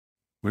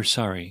We're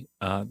sorry.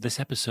 This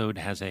episode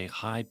has a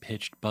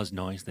high-pitched buzz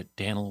noise that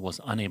Daniel was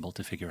unable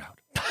to figure out.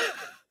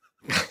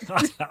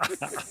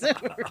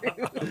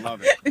 I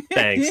love it.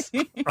 Thanks.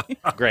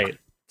 Great.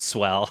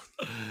 Swell.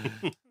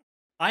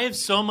 I have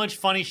so much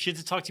funny shit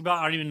to talk to you about.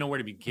 I don't even know where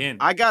to begin.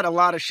 I got a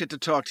lot of shit to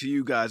talk to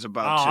you guys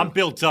about, too. I'm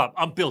built up.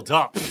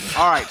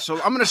 All right, so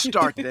I'm going to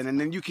start then, and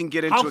then you can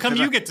get into it. How come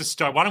you get to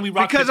start? Why don't we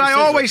rock, because paper, I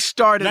scissors? always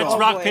start it Let's off.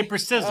 rock, boy. paper,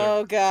 scissors.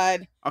 Oh,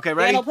 God. Okay,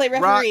 ready? Daniel, play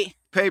Rock, referee.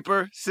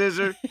 paper,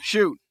 scissors,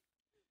 shoot.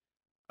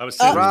 I was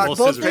scissors, Rock, both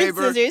both scissors.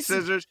 scissors. paper,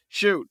 scissors,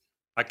 shoot.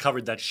 I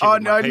covered that shit Oh,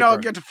 with my no,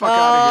 paper. get the fuck out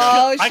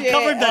of Oh, I shit.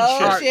 covered that oh,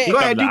 shit. here. shit. Go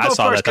ahead, you I go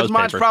saw first, that because was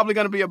mine's paper. probably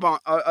going to be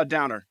a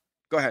downer.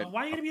 Go ahead.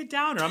 Why are you going to be a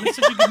downer? I'm in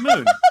such a good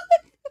mood.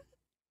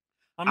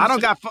 I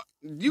don't got...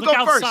 You Look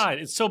go first. outside.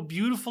 It's so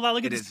beautiful out.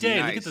 Look at It this is day.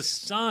 Look nice. at the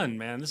sun,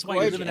 man. This is why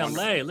you live in Gorgeous.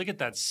 L.A. Look at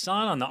that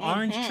sun on the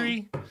orange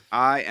tree.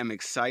 I am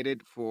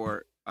excited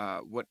for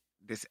what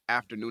this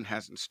afternoon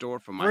has in store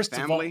for my First of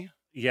all, family.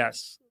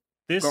 yes.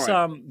 This Go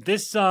ahead.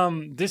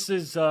 listen,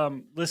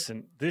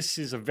 this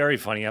is a very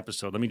funny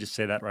episode. Let me just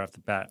say that right off the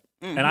bat.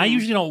 Mm-hmm. And I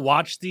usually don't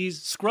watch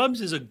these. Scrubs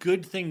is a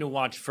good thing to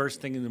watch first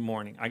thing in the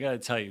morning. I got to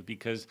tell you,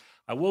 because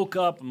I woke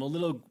up, I'm a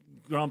little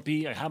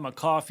grumpy, I had my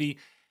coffee,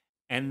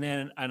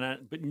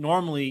 but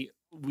normally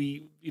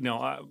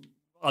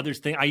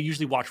I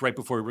usually watch right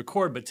before we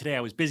record, but today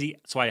I was busy,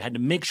 so I had to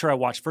make sure I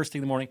watched first thing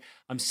in the morning.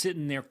 I'm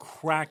sitting there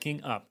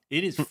cracking up.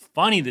 It is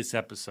funny, this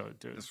episode,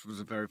 dude. This was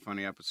a very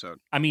funny episode.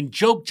 I mean,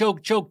 joke.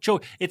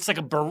 It's like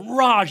a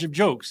barrage of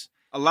jokes.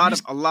 A lot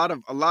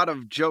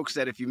of jokes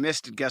that if you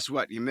missed it, guess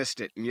what? You missed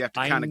it, and you have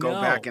to I kind of go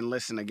know. back and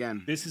listen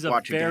again. This is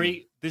Watch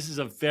again. this is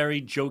a very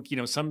joke.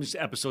 Some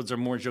episodes are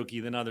more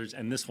jokey than others,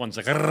 and this one's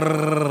like,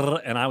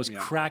 and I was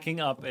cracking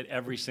up at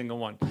every single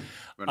one.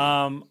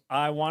 Right.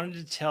 I wanted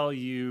to tell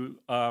you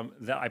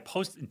that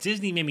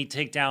Disney made me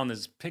take down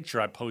this picture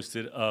I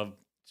posted of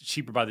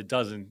Cheaper by the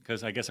Dozen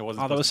because I guess I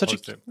wasn't. Oh, that was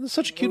supposed to post it.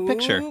 such a cute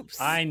picture. Oops.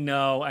 I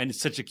know, and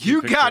it's such a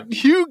cute picture.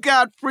 You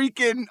got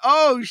freaking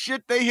oh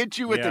shit! They hit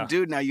you with Yeah. the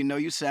dude. Now you know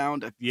you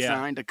signed a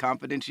Yeah.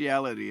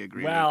 confidentiality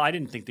agreement. Well, I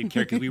didn't think they'd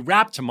care because we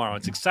wrap tomorrow.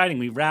 It's exciting.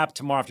 We wrap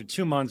tomorrow after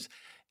 2 months,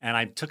 and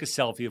I took a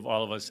selfie of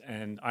all of us.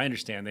 And I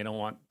understand they don't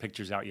want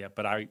pictures out yet,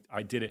 but I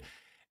did it.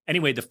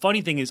 Anyway, the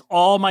funny thing is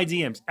all my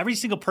DMs, every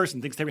single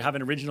person thinks they have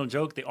an original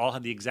joke. They all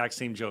have the exact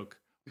same joke.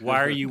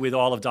 Why are you with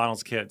all of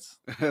Donald's kids?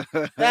 Boom.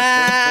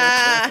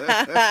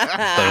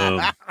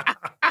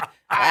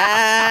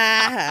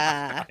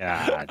 Ah.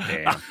 God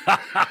damn.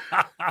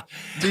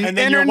 the And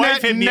then your wife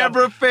internet hit me up.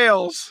 never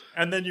fails.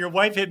 And then your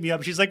wife hit me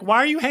up. She's like, why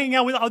are you hanging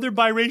out with other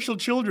biracial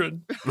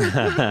children?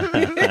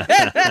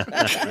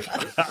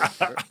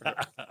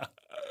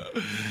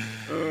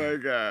 Oh my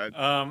god!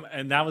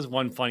 And that was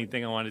one funny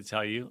thing I wanted to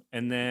tell you.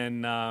 And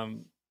then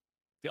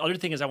the other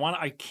thing is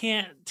I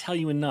can't tell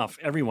you enough,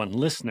 everyone,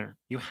 listener,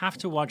 you have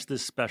to watch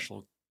this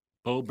special,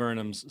 Bo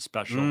Burnham's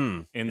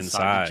special,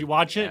 Inside. Did you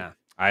watch it? Yeah.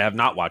 I have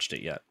not watched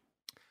it yet.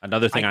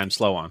 Another thing I'm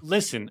slow on.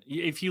 Listen,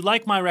 if you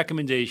like my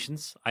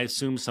recommendations, I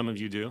assume some of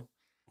you do.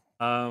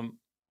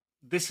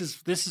 This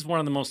is one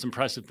of the most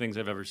impressive things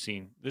I've ever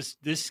seen.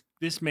 This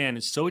man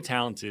is so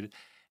talented,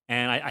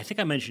 and I think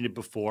I mentioned it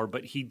before,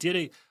 but he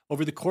did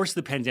over the course of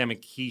the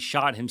pandemic. He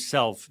shot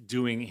himself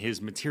doing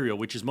his material,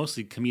 which is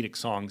mostly comedic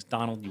songs.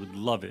 Donald, you would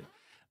love it.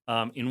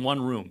 In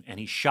one room, and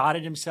he shot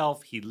it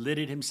himself. He lit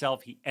it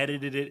himself. He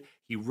edited it.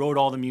 He wrote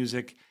all the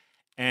music.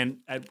 And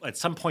at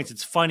some points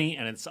it's funny,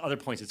 and at other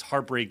points it's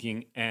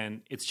heartbreaking,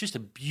 and it's just a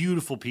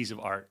beautiful piece of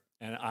art.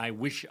 And I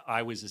wish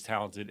I was as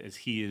talented as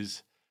he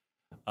is.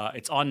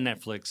 It's on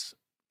Netflix.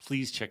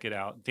 Please check it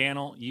out.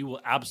 Daniel, you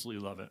will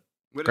absolutely love it.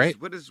 Great.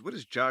 What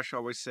does Josh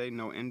always say?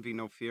 No envy,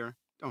 no fear.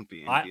 Don't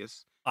be I-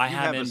 envious. I You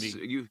have a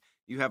envy.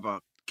 you have a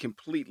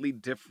completely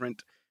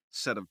different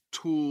set of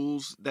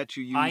tools that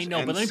you use. I know,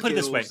 and but let me put it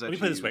this way. skills Let that me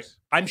put it you this way. use.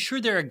 I'm sure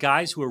there are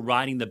guys who are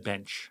riding the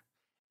bench,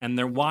 and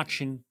they're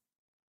watching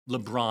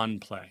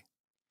LeBron play.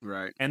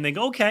 Right. And they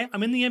go, okay,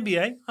 I'm in the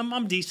NBA.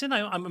 I'm decent.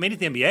 I made it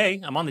to the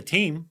NBA. I'm on the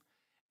team.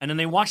 And then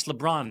they watch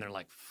LeBron and they're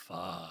like,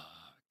 fuck.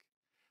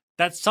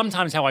 That's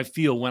sometimes how I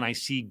feel when I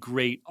see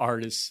great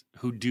artists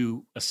who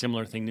do a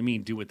similar thing to me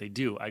do what they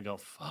do. I go,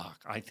 fuck,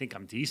 I think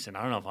I'm decent.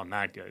 I don't know if I'm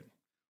that good.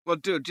 Well,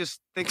 dude,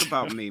 just think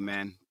about me,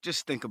 man.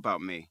 Just think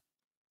about me.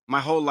 My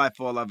whole life,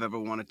 all I've ever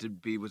wanted to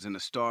be was in a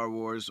Star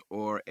Wars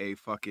or a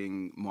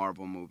fucking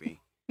Marvel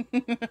movie.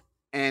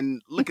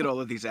 And look at all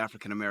of these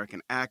African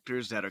American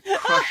actors that are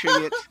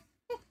crushing it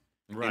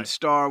in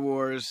Star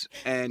Wars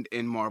and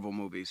in Marvel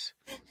movies.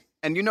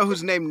 And you know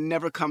whose name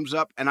never comes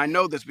up? And I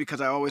know this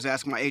because I always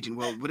ask my agent,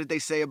 well, what did they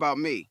say about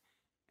me?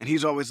 And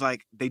he's always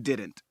like, they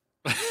didn't.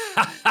 What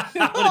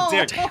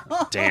a dick.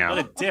 Damn. What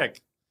a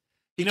dick.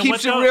 You know Keeps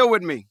what, it though? real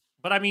with me.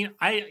 But I mean,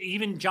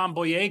 even John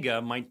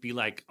Boyega might be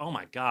like, oh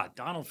my God,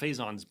 Donald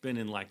Faison's been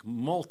in like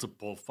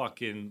multiple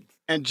fucking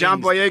And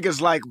John things.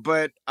 Boyega's like,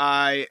 but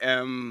I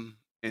am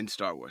in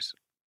Star Wars.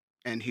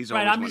 And he's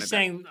always Right, I'm wanted just that.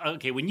 saying,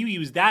 okay, when you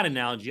use that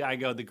analogy, I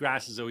go, the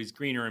grass is always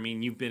greener. I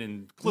mean, you've been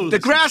in Clueless. The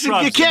grass, and you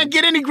Scrubs can't and-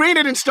 get any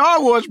greener than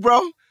Star Wars,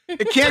 bro.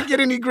 It can't get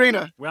any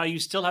greener. Well, you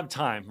still have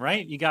time,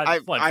 right? You got, I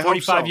 45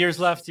 hope so. years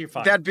left? You're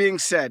fine. That being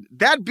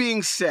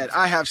said,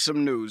 I have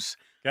some news.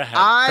 Go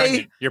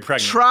ahead. You're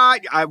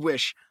pregnant. I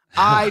wish.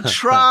 I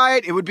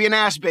tried. It would be an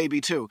ass baby,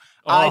 too.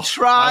 I I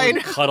tried.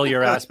 would cuddle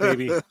your ass,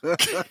 baby.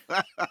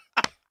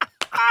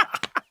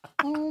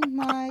 Oh,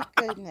 my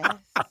goodness.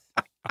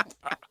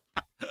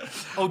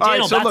 Oh, All right,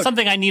 Daniel, so that's look.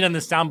 something I need on the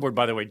soundboard,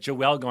 by the way.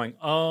 Joelle going,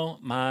 oh,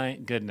 my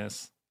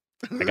goodness.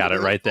 I got it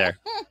right there.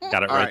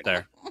 Got it All right right.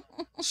 there.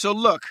 So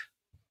look,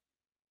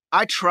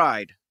 I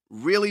tried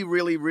really,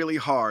 really, really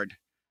hard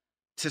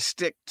to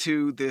stick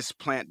to this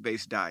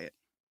plant-based diet.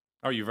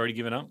 Oh, you've already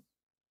given up?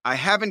 I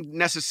haven't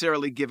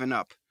necessarily given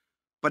up,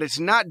 but it's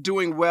not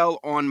doing well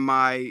on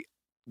my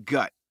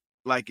gut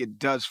like it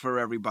does for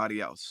everybody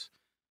else.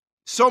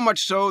 So much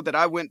so that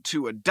I went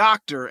to a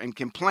doctor and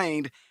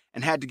complained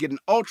and had to get an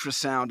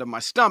ultrasound of my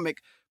stomach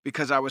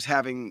because I was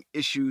having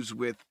issues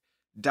with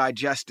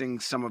digesting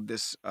some of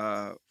this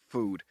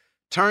food.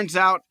 Turns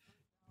out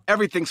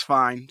everything's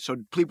fine, so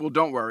people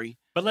don't worry.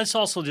 But let's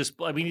also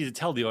we need to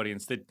tell the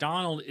audience that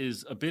Donald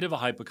is a bit of a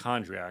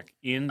hypochondriac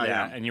in I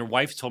that, am. and your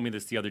wife told me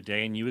this the other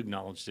day, and you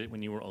acknowledged it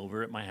when you were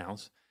over at my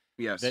house,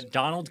 Yes. that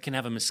Donald can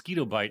have a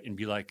mosquito bite and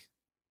be like,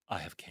 I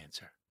have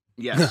cancer.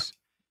 Yes.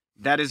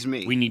 That is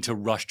me. We need to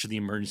rush to the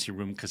emergency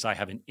room because I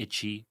have an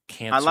itchy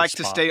cancer I like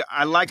spot.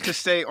 to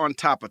stay on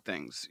top of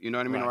things. You know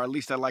what I mean? Right. Or at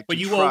least I like But to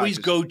you try always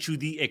to- go to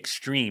the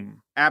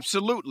extreme.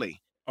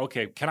 Absolutely.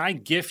 Okay, can I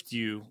gift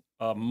you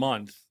a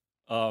month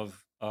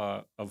of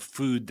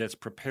food that's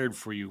prepared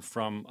for you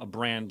from a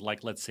brand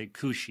like, let's say,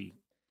 Kushi?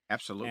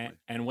 Absolutely.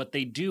 And what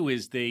they do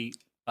is they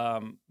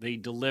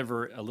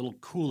deliver a little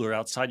cooler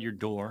outside your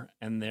door,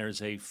 and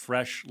there's a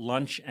fresh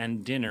lunch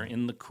and dinner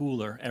in the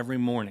cooler every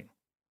morning.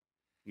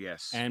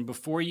 Yes. And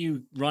before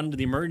you run to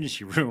the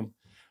emergency room,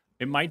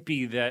 it might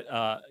be that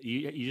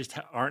you just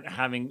aren't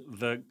having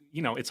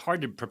it's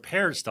hard to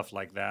prepare stuff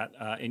like that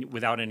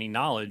without any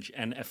knowledge.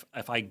 And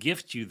if I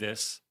gift you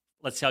this,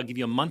 let's say I'll give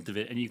you a month of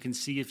it, and you can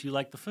see if you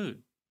like the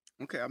food.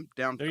 Okay, I'm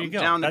down. There you I'm go.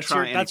 Down That's to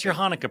try that's your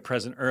anything. Hanukkah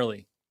present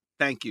early.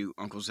 Thank you,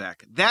 Uncle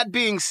Zach. That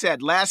being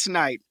said, last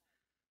night,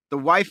 the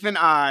wife and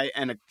I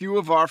and a few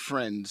of our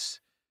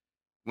friends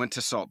went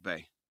to Salt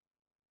Bay.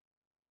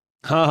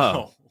 Oh,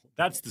 Oh,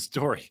 that's the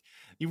story.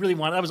 You really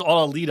that was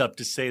all a lead up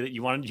to say that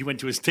you went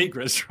to a steak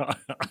restaurant.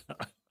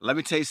 Let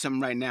me tell you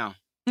something right now.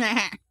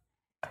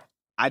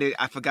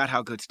 I forgot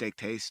how good steak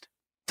tastes.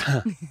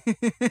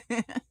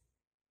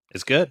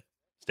 it's good.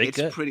 Steak It's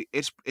good. pretty.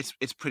 It's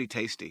pretty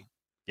tasty.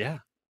 Yeah.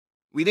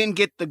 We didn't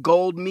get the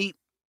gold meat.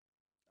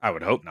 I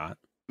would hope not.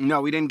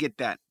 No, we didn't get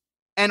that.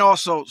 And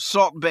also,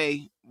 Salt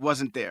Bay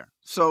wasn't there,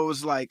 so it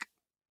was like,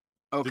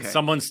 okay. Did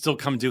someone still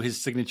come do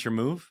his signature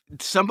move?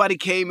 Somebody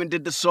came and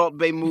did the Salt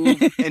Bay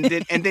move, and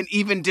then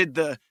even did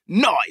the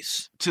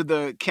noise to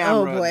the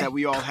camera boy. that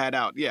we all had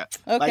out. Yeah,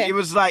 Okay. like it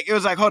was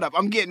like hold up,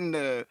 I'm getting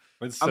the.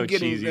 It's so I'm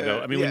getting cheesy, the-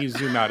 though. I mean, when yeah. you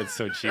zoom out, it's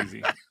so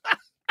cheesy.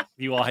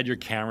 You all had your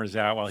cameras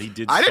out while he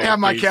did. I didn't Salt have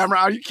my Bay's- camera.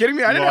 Are you kidding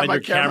me? I You didn't all have my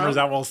had your cameras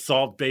camera. out while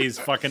Salt Bay's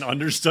fucking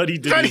understudy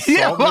did his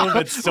Yeah, salt well- move.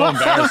 It's so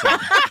embarrassing.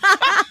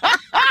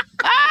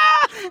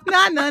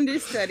 Not an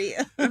understudy.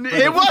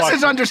 It was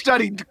his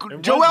understudy.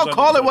 Joel, his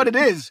call it what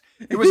understudy. it is.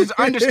 It was his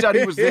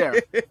understudy was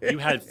there. You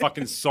had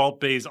fucking Salt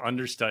Bay's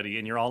understudy,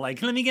 and you're all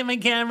like, "Let me get my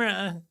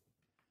camera."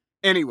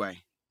 Anyway,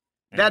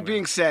 that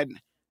being said,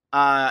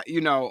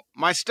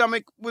 my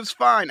stomach was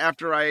fine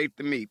after I ate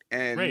the meat,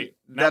 and great.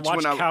 Now that's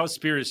watch when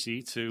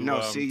Cowspiracy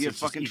to see, you're to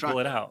fucking equal trying.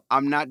 it out.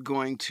 I'm not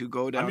going to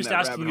go down. I'm just that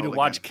asking you rabbit to hole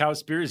watch again.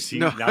 Cowspiracy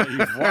No. now that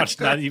you've watched,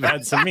 now that you've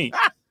had some meat.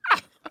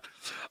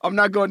 I'm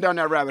not going down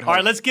that rabbit hole. All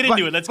right, let's get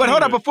into it. Let's But get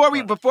hold on, into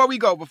it.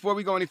 before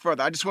we go any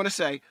further, I just want to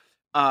say,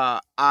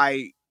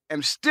 I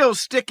am still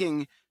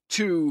sticking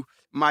to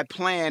my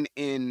plan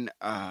in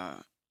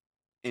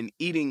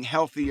eating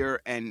healthier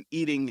and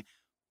eating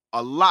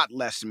a lot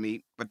less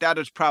meat. But that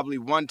is probably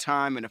one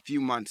time in a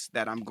few months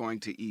that I'm going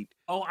to eat.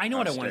 Oh, I know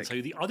what I want to steak. tell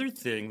you. The other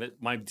thing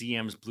that my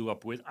DMs blew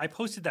up with, I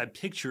posted that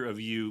picture of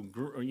you,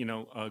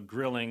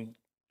 grilling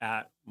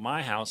at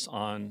my house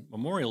on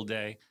Memorial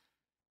Day,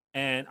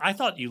 and I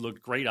thought you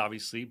looked great,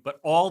 obviously. But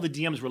all the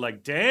DMs were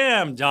like,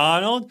 "Damn,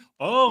 Donald!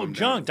 Oh, I'm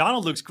junk!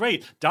 Donald looks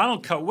great.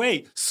 Donald cut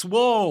weight,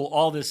 swole,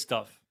 all this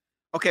stuff."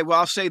 Okay, well,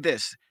 I'll say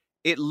this.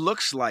 It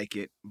looks like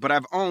it, but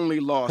I've only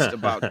lost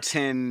about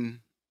 10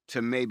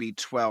 to maybe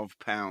 12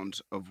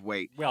 pounds of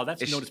weight. Well,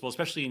 that's It's- noticeable,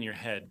 especially in your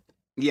head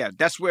Yeah,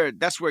 that's where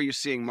you're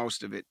seeing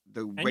most of it.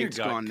 The and weight's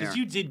your gut, gone there.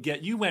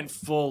 you went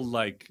full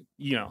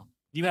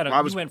you had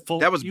I was- you went full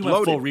that was you went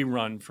full bloated.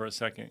 rerun for a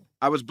second.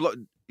 I was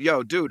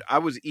Yo, dude, I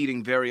was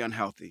eating very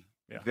unhealthy.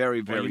 Yeah.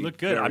 Very, Well, very. you look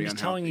good. I'm very just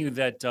telling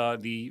unhealthy. you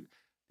that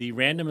the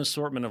random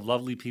assortment of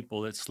lovely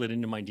people that slid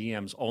into my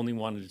DMs only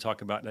wanted to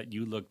talk about that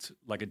you looked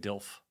like a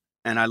DILF.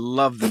 And I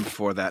love them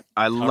for that.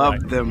 I love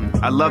right. them.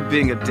 I love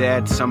being a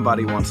dad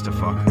somebody wants to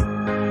fuck.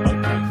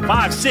 Okay.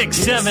 5, 6,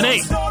 7,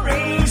 8.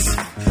 Stories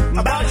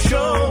about a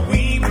show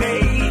we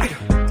made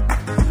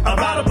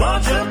about a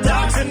bunch of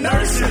docs and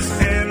nurses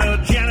and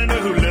a janitor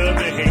who loved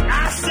to hate.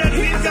 I said,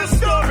 here's the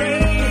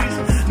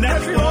stories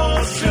that you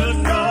all should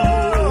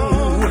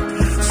know.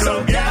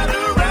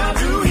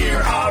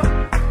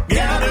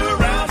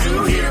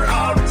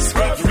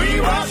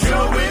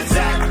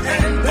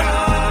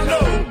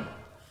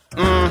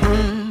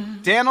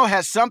 Daniel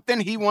has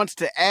something he wants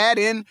to add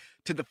in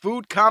to the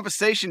food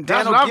conversation.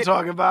 That's Daniel, what I'm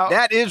talking about.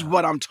 That is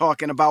what I'm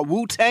talking about.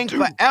 Wu-Tang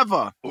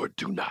forever. Or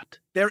do not.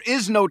 There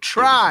is no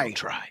try.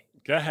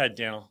 Go ahead,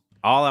 Daniel.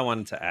 All I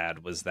wanted to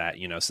add was that,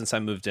 since I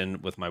moved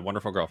in with my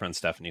wonderful girlfriend,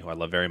 Stephanie, who I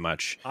love very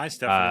much. Hi,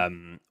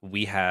 Stephanie.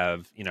 We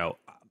have,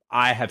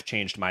 I have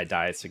changed my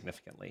diet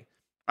significantly.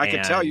 I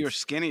can tell you're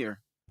skinnier.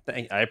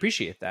 I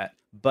appreciate that.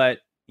 But,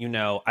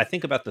 I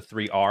think about the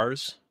 3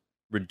 R's: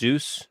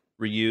 reduce,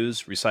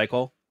 reuse,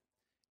 recycle.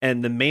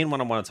 And the main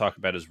one I want to talk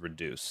about is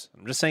reduce.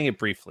 I'm just saying it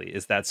briefly,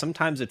 is that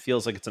sometimes it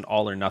feels like it's an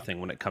all or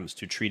nothing when it comes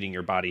to treating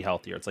your body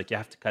healthier. It's like you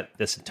have to cut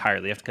this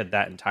entirely, you have to cut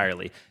that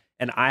entirely.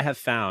 And I have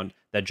found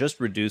that just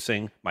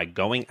reducing my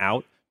going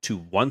out to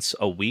once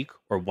a week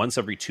or once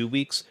every 2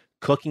 weeks,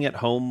 cooking at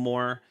home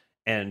more,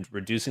 and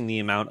reducing the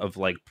amount of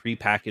like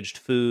prepackaged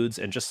foods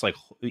and just like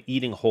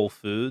eating whole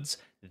foods,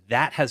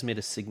 that has made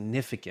a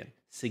significant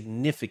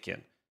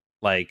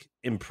like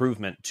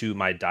improvement to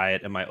my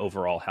diet and my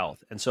overall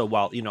health. And so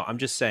while, I'm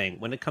just saying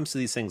when it comes to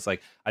these things,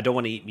 like I don't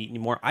want to eat meat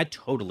anymore, I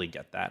totally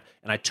get that.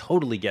 And I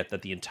totally get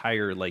that the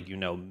entire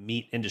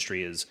meat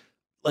industry is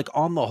like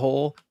on the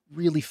whole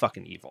really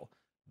fucking evil.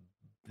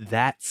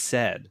 That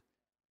said,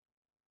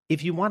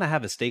 if you want to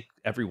have a steak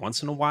every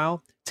once in a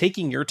while,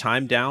 taking your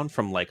time down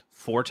from like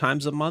 4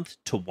 times a month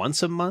to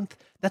once a month,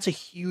 that's a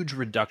huge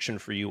reduction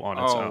for you on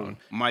its own.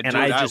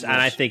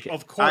 I think,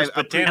 of course,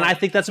 I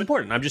think that's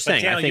important. I'm just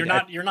saying. Daniel, I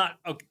think you're not.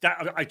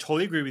 I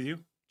totally agree with you.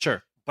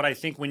 Sure, but I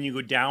think when you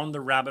go down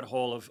the rabbit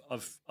hole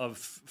of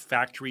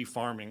factory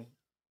farming,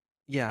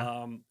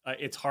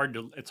 it's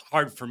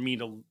hard for me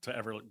to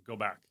ever go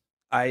back.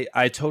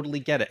 I totally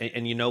get it.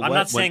 And you know what? I'm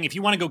not saying if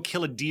you want to go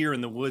kill a deer in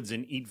the woods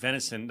and eat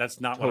venison,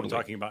 that's not what I'm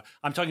talking about.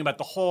 I'm talking about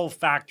the whole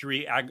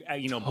factory,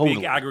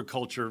 big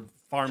agriculture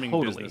farming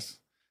business.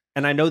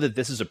 And I know that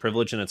this is a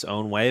privilege in its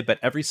own way, but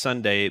every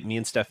Sunday, me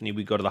and Stephanie,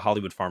 we go to the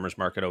Hollywood Farmers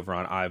Market over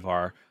on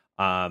Ivar,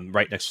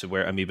 right next to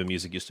where Amoeba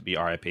Music used to be,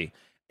 RIP.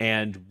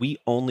 And we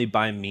only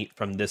buy meat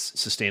from this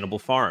sustainable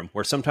farm,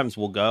 where sometimes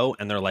we'll go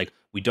and they're like,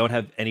 we don't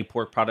have any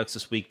pork products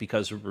this week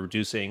because we're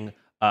reducing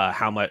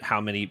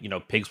how many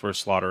pigs we're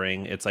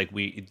slaughtering. It's like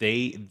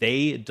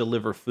they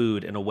deliver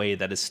food in a way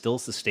that is still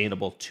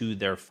sustainable to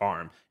their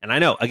farm. And I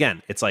know,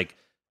 again, it's like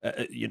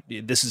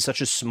this is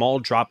such a small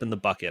drop in the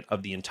bucket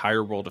of the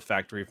entire world of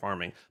factory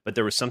farming, but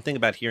there was something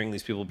about hearing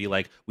these people be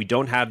like, we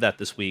don't have that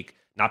this week,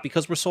 not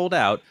because we're sold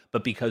out,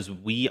 but because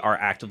we are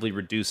actively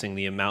reducing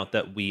the amount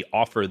that we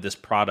offer this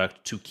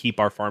product to keep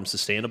our farm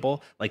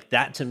sustainable. Like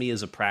that to me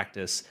is a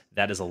practice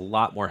that is a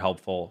lot more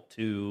helpful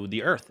to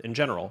the earth in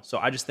general. So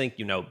I just think,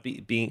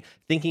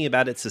 thinking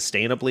about it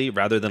sustainably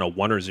rather than a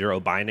 1 or 0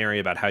 binary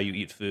about how you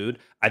eat food,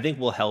 I think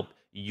will help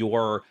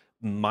your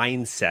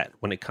mindset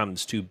when it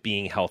comes to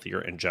being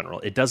healthier in general.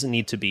 It doesn't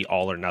need to be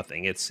all or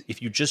nothing. It's if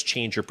you just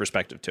change your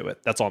perspective to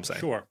it. That's all I'm saying.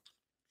 Sure.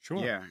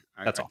 Yeah,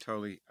 That's all. I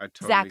totally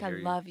Zach, I hear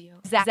you. love you.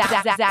 Zach,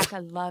 I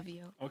love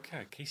you.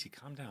 Okay, Casey,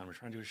 calm down. We're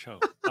trying to do a show.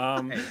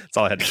 That's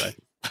all I had to say.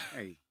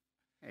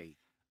 Hey.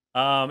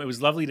 It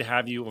was lovely to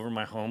have you over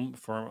my home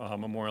for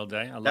Memorial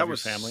Day. I love your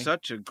family. That was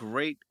such a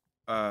great.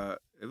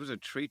 It was a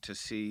treat to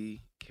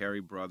see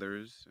Carey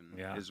Brothers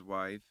and his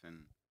wife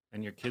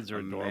and your kids are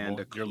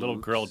Amanda adorable. Your little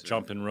girl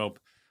jumping rope.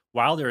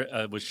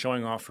 Wilder was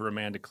showing off for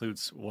Amanda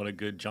Kloots what a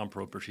good jump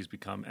roper she's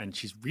become, and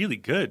she's really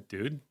good,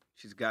 dude.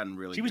 She's gotten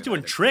really. She was good doing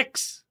at it.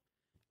 tricks.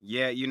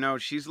 Yeah,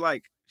 she's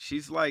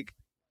like.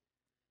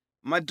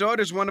 My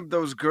daughter's one of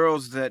those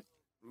girls that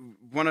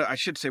one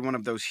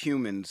of those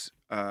humans.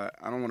 I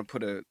don't want to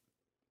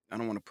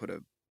put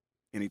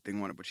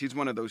anything on it, but she's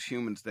one of those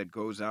humans that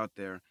goes out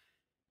there,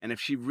 and if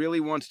she really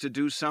wants to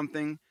do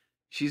something,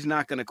 she's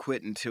not going to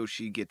quit until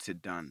she gets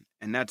it done.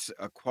 And that's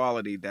a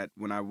quality that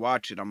when I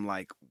watch it, I'm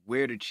like,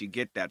 where did she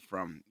get that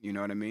from? You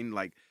know what I mean?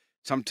 Like.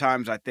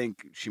 Sometimes I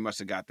think she must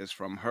have got this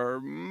from her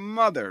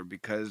mother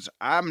because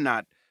I'm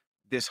not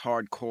this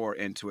hardcore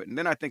into it. And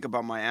then I think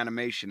about my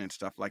animation and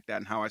stuff like that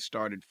and how I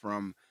started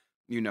from,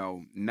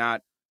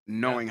 not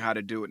knowing how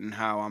to do it and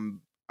how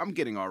I'm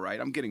getting all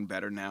right. I'm getting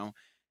better now.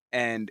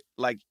 And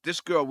like this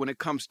girl, when it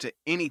comes to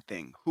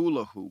anything,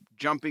 hula hoop,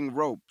 jumping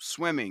rope,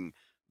 swimming,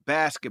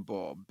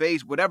 basketball,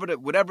 base,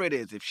 whatever it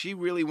is, if she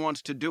really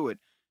wants to do it,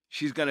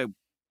 she's going to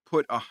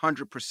put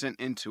 100%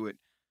 into it.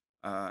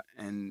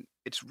 And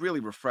it's really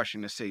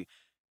refreshing to see.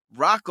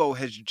 Rocco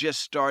has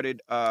just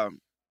started,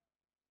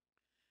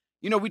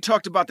 we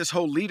talked about this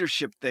whole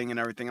leadership thing and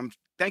everything.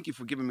 Thank you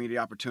for giving me the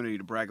opportunity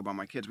to brag about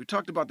my kids. We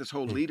talked about this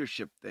whole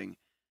leadership thing,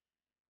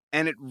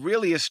 and it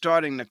really is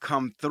starting to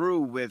come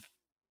through with,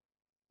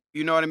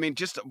 you know what I mean?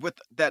 Just with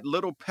that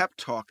little pep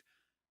talk.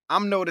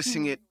 I'm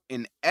noticing it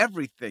in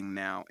everything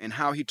now, in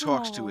how he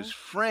talks to his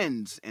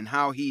friends and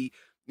how he,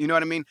 you know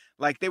what I mean?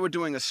 Like they were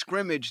doing a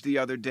scrimmage the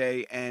other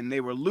day and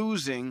they were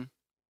losing.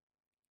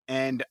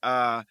 And,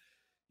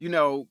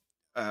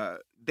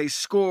 they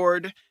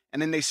scored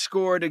and then they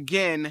scored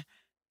again.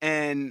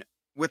 And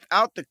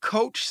without the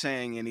coach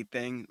saying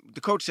anything,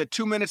 the coach said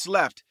 2 minutes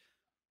left.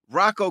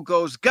 Rocco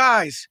goes,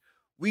 guys,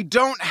 we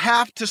don't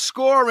have to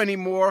score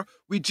anymore.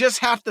 We just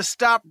have to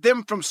stop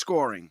them from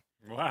scoring.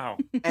 Wow.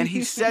 And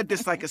he said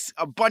this like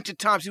a bunch of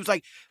times. He was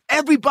like,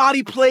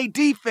 everybody play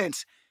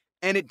defense.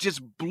 And it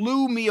just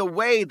blew me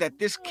away that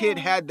this kid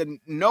had the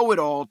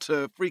know-it-all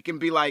to freaking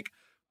be like,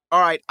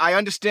 all right, I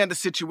understand the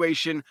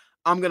situation.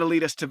 I'm going to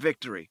lead us to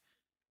victory.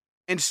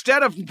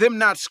 Instead of them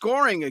not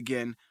scoring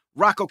again,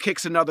 Rocco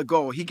kicks another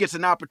goal. He gets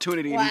an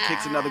opportunity and he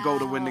kicks another goal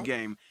to win the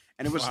game.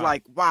 And it was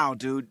like, wow,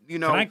 dude, you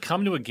know. Can I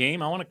come to a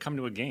game? I want to come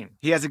to a game.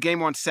 He has a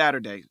game on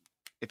Saturday.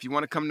 If you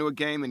want to come to a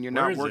game and you're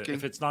Where not is it? working,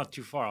 If it's not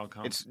too far, I'll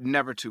come. it's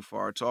never too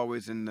far. It's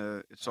always in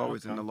the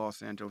Okay.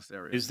 Los Angeles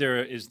area. Is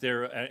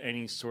there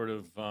any sort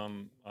of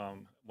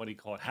what do you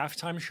call it?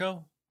 Halftime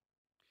show?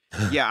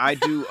 Yeah, I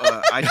do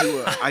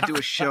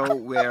a show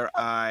where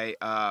I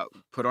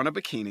put on a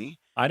bikini.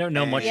 I don't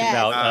know much And,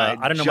 about.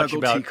 I don't know much juggle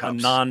about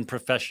teacups.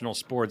 non-professional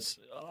sports.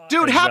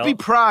 Dude, as happy well.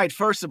 Pride,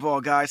 first of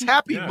all, guys.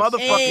 Happy Yes.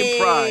 motherfucking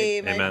Pride.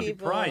 Hey, my Amen.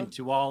 people. Pride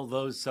to all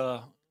those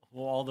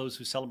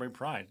who celebrate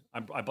Pride.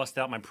 I bust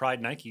out my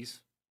Pride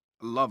Nikes.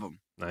 I love them.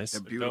 Nice.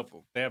 They're They're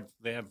beautiful. dope.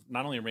 They have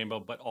not only a rainbow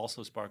but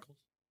also sparkles.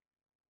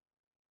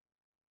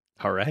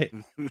 All right.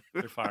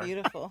 They're fire.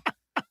 Beautiful.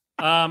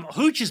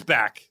 Hooch is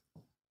back.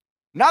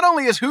 Not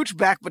only is Hooch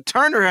back, but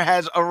Turner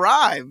has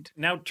arrived.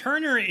 Now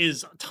Turner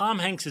is Tom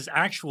Hanks'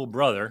 actual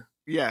brother.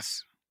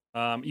 Yes.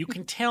 You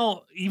can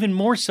tell even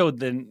more so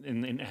than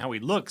in how he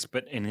looks,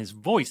 but in his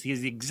voice, he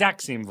has the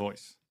exact same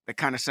voice. They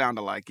kind of sound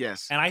alike,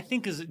 yes. And I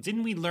think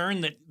didn't we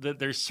learn that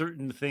there's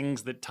certain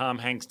things that Tom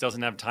Hanks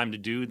doesn't have time to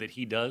do that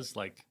he does,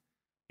 like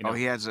you know.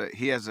 He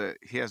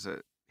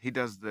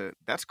does the,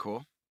 that's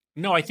cool.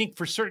 No, I think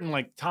for certain,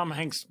 like Tom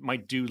Hanks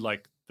might do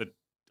like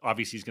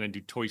obviously he's going to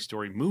do Toy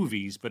Story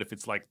movies, but if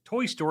it's like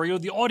Toy Story or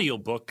the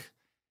audiobook,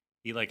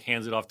 he like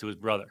hands it off to his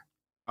brother.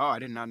 Oh, I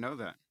did not know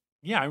that.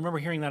 Yeah, I remember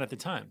hearing that at the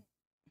time.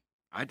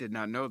 I did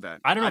not know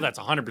that. I don't know if that's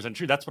 100%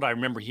 true. That's what I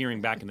remember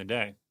hearing back in the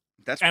day.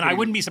 That's And I pretty-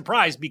 wouldn't be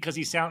surprised because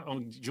he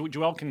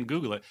Joel can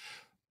Google it.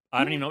 I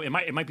don't even know.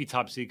 It might be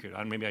top secret.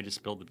 Maybe I just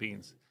spilled the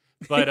beans.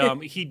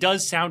 But he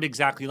does sound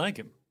exactly like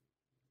him.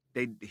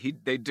 They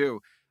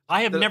do.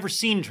 I have never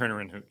seen Turner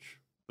and Hooch.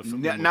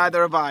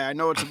 Neither have I. I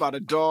know it's about a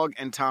dog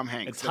and Tom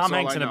Hanks. It's That's Tom all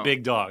Hanks I and a know.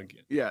 big dog.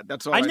 Yeah,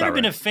 that's all. I've I never know.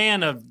 been a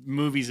fan of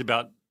movies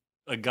about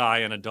a guy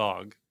and a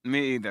dog.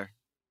 Me either.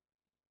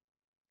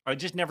 I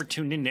just never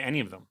tuned into any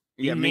of them.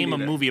 Yeah, You me name a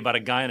neither. movie about a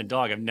guy and a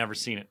dog, I've never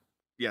seen it.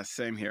 Yes,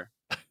 same here.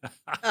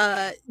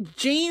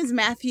 James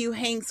Matthew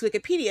Hanks'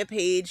 Wikipedia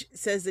page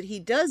says that he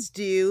does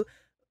do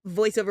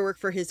voiceover work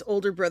for his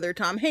older brother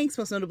Tom Hanks,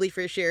 most notably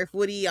for Sheriff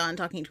Woody on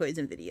Talking Toys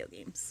and video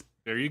games.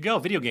 There you go,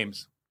 video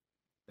games.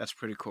 That's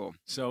pretty cool.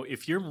 So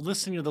if you're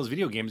listening to those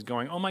video games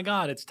going, oh my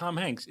God, it's Tom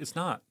Hanks, it's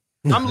not.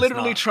 I'm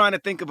literally not. trying to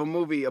think of a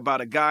movie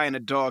about a guy and a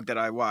dog that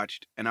I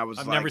watched, and I was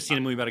I've like, never seen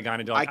a movie about a guy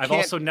and a dog. I I've can't-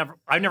 also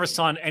never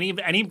saw any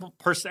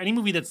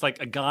movie that's like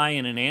a guy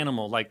and an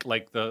animal, like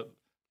the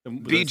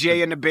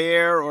BJ and the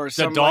Bear or the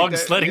something dog like that.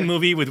 sledding Yeah.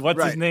 movie with what's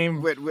his Right.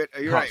 name? With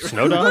you're right.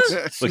 Snow Dogs?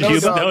 Snow With Cuba?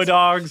 Snow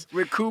Dogs.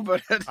 With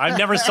Cuba. I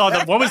never saw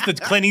that. What was the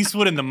Clint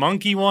Eastwood and the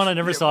monkey one? I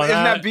never saw Isn't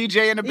that. that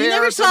BJ and the Bear? You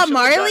never or some saw shit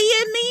like Marley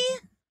that? and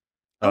Me?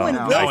 Oh, and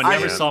No, Will I never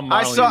Smith. saw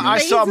Marley. I saw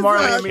Faces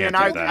Marley up. and Me, and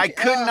Can't do that. I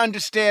couldn't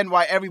understand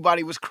why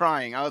everybody was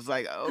crying. I was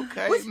like,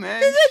 okay,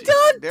 man. There's a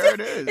dog. There it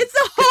is. It's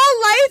the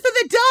whole life of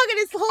the dog, and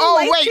its whole Oh,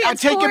 life wait, I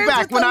take it transforms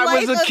back. with When the I was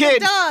life a of the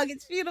kid- dog.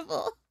 It's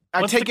beautiful.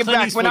 I What's take the it Clint back.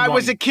 When Eastwood I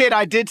was one? a kid,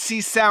 I did see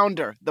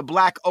Sounder, the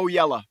black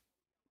Oyella.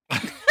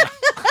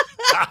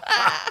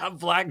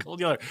 Black Gold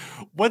Yellow.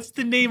 What's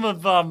the name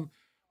of the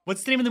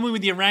movie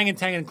with the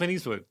orangutan and Clint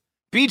Eastwood?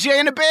 BJ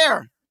and the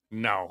Bear.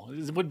 No,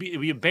 it'd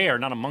be a bear,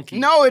 not a monkey.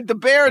 No, the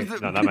bear is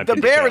No, that might the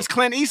be the bear joke. is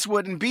Clint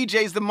Eastwood and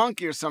BJ's the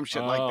monkey or some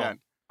shit like Oh, that.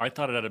 I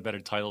thought it had a better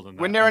title than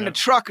that. When they're in the I know.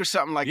 truck or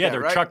something like yeah, that,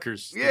 they're right?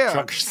 truckers. They're Yeah.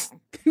 truckers.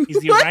 Is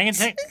the What?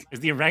 orangutan?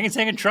 Is the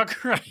orangutan a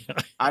trucker?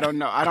 I don't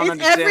know. I don't It's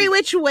understand. every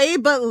which way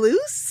but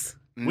loose.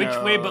 Which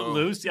way but No.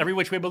 loose? Every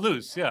which way but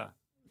loose. Yeah.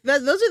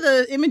 Those are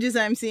the images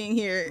I'm seeing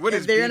here. What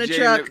is They're in a BJ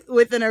truck and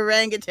with an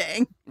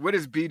orangutan. What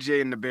is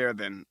BJ and the Bear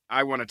then?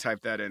 I want to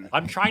type that in.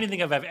 I'm trying to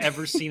think if I've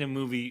ever seen a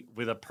movie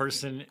with a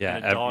person Yeah,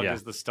 and a dog yeah.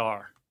 as the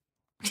star.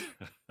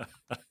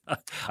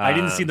 I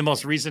didn't see Um, the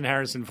most recent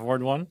Harrison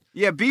Ford one.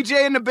 Yeah,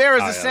 BJ and the Bear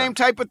is Oh, the yeah. same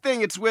type of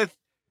thing. It's with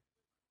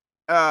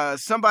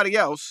somebody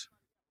else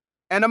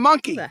and a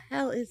monkey. What the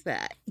hell is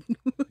that?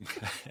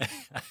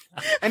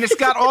 And it's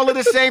got all of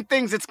the same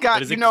things. It's got,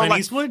 But is you it know, Clint like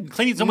Eastwood?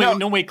 Clint Eastwood? No.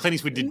 No way Clint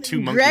Eastwood did two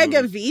monkey Greg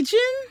movies.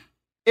 Avijan?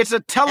 it was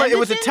a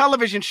Emerson?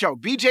 television show.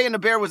 BJ and the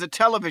Bear was a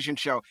television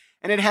show.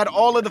 And it had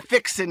all of the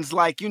fixins,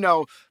 like, you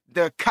know,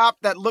 the cop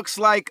that looks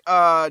like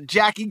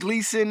Jackie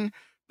Gleason,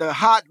 the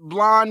hot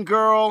blonde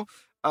girl,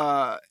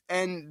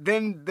 and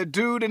then the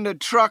dude in the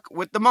truck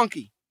with the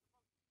monkey.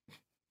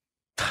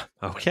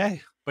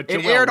 Okay. But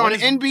It Joel, aired what on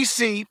is-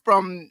 NBC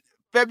from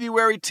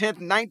February 10th,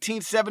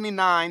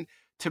 1979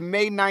 to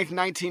May 9th,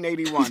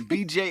 1981.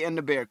 BJ and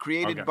the Bear,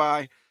 created Okay.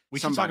 by We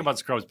should talk somebody. about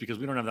Scrubs because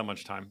we don't have that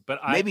much time. But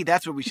Maybe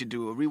that's what we should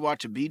do, a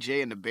rewatch of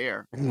BJ and the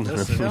Bear.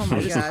 Listen, Oh my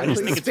I just God, think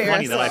please it's spare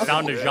funny us that I all.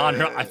 found a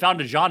genre. I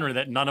found a genre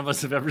that none of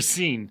us have ever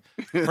seen: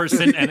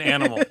 person and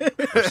animal.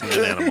 Person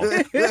and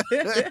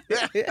animal.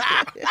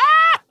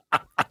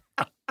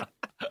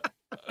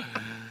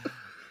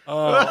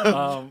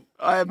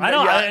 I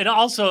know, and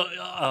also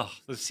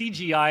the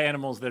CGI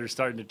animals that are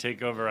starting to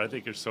take over, I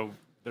think they're so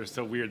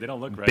weird. They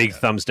don't look right. Big yet.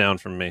 thumbs down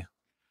from me.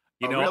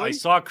 You Oh, know, really? I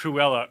saw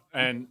Cruella,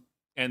 and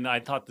I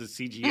thought the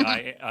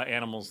CGI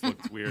animals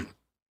looked weird.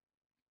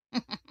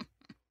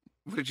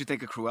 What did you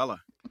think of Cruella?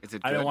 Is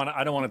it? I good?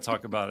 don't want to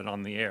talk about it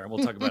on the air.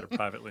 We'll talk about it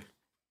privately.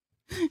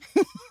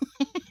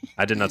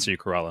 I did not see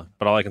Cruella,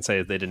 but all I can say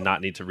is they did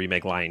not need to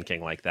remake Lion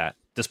King like that.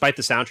 Despite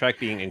the soundtrack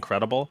being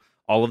incredible,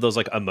 all of those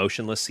like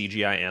emotionless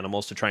CGI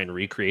animals to try and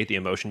recreate the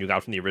emotion you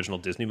got from the original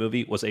Disney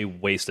movie was a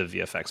waste of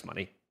VFX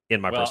money,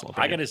 in my personal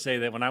I opinion. got to say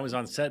that when I was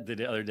on set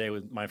the other day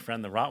with my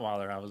friend the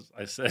Rottweiler,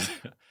 I said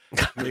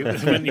when he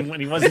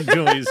wasn't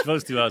doing what he was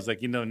supposed to, I was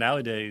like,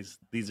 nowadays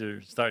these are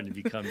starting to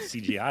become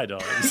CGI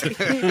dogs.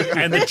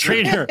 And the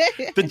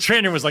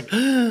trainer was like,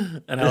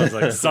 and I was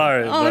like,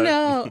 sorry. Oh, but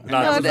no.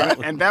 not- No.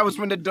 And that was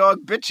when the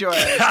dog bit your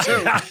ass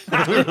too.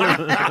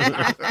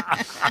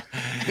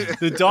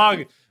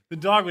 The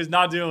dog was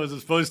not doing what it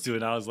was supposed to,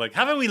 and I was like,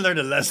 haven't we learned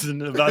a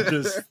lesson about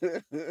this?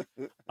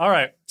 All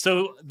right,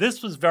 so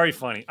this was very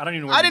funny. I don't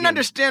even know where I to didn't begin.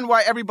 understand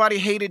why everybody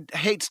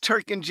hates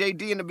Turk and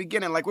JD in the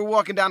beginning. Like we're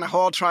walking down the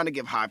hall trying to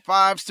give high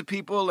fives to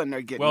people, and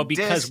they're getting Well,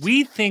 because dissed.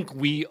 we think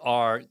we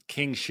are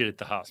king shit at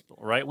the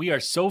hospital, right? We are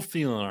so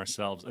feeling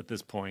ourselves at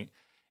this point,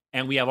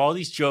 and we have all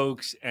these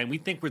jokes, and we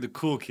think we're the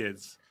cool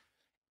kids.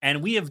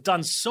 And we have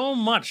done so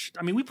much.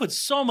 I mean, we put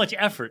so much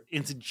effort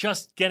into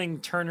just getting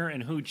Turner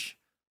and Hooch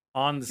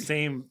on the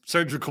same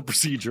surgical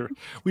procedure.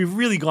 We've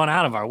really gone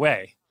out of our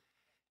way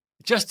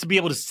just to be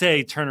able to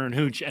say Turner and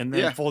Hooch and then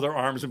Yeah. fold our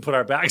arms and put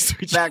our backs to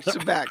each back other.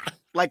 to back.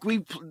 Like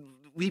we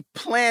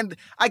planned.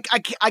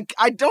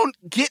 I don't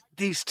get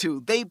these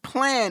two. They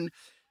plan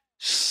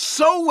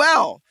so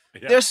well.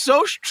 Yeah. They're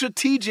so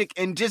strategic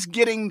in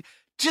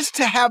just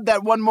to have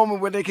that one moment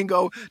where they can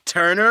go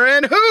Turner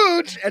and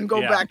Hooch and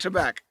go Yeah. back to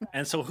back.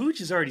 And so Hooch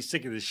is already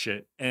sick of this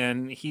shit,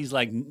 and he's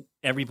like,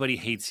 "Everybody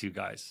hates you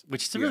guys,"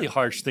 which is a really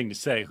harsh thing to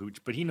say,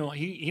 Hooch. But he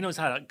knows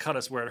how to cut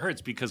us where it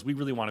hurts because we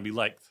really want to be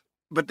liked.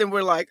 But then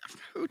we're like,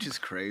 Hooch is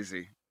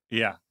crazy.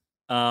 Yeah.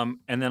 And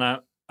then all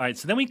right.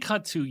 So then we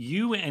cut to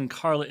you and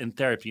Carla in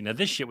therapy. Now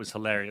this shit was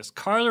hilarious.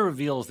 Carla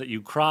reveals that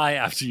you cry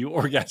after you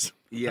orgasm.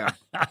 Yeah.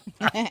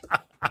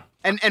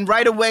 And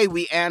right away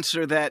we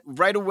answer that.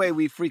 Right away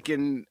we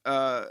freaking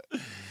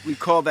we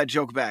call that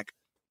joke back.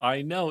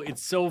 I know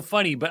it's so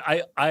funny, but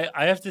I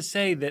have to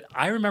say that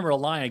I remember a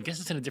line. I guess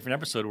it's in a different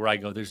episode where I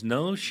go, "There's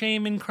no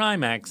shame in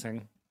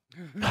climaxing."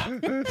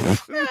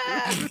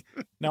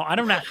 Now I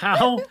don't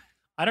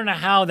know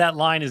how that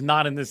line is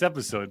not in this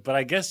episode, but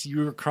I guess you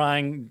were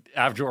crying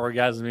after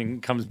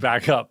orgasming comes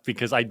back up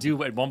because I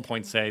do at one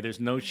point say, "There's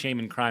no shame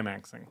in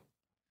climaxing."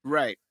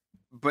 Right.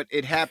 But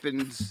it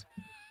happens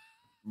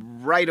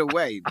right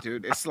away,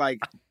 dude. It's like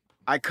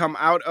we come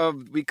out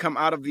of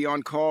the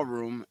on-call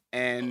room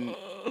and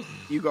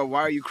you go,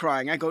 "Why are you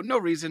crying?" I go, "No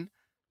reason."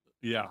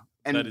 Yeah,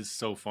 And that is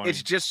so funny.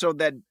 it's just so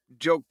that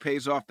joke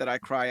pays off that I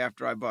cry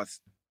after I bust.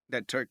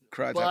 That Turk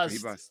cries after he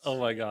busts. Oh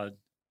my god!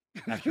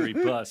 After he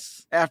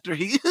busts. After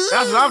he That's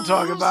what I'm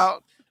talking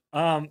about.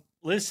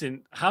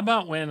 Listen, how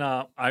about when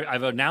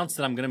I've announced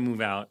that I'm going to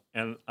move out,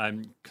 and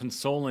I'm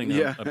consoling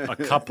a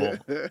couple.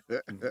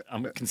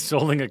 I'm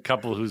consoling a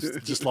couple who's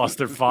just lost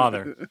their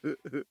father,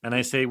 and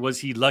I say, was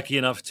he lucky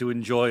enough to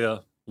enjoy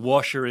a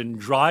washer and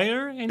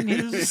dryer in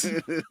his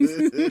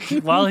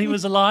while he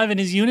was alive in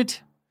his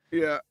unit?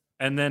 Yeah.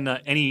 And then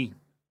any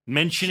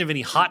mention of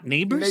any hot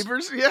neighbors?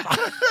 Neighbors, yeah.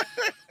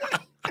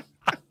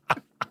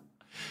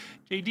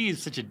 JD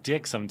is such a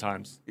dick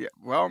sometimes. Yeah.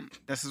 Well,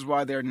 this is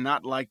why they're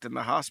not liked in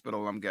the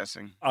hospital, I'm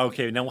guessing.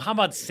 Okay, now how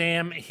about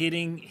Sam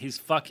hitting his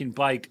fucking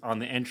bike on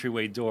the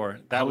entryway door?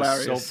 That was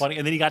so Hilarious. funny.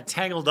 And then he got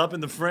tangled up in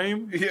the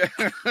frame. Yeah.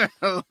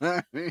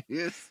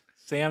 Hilarious.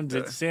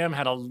 Sam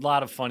had a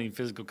lot of funny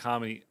physical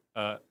comedy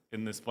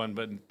in this one,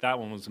 but that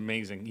one was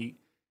amazing.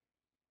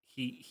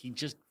 He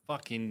just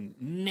fucking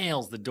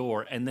nails the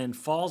door and then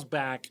falls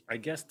back, I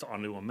guess,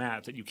 onto a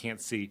mat that you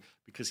can't see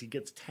because he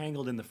gets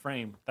tangled in the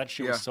frame. That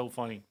shit Yeah. was so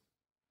funny.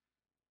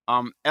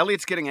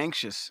 Elliot's getting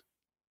anxious.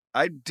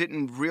 I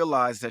didn't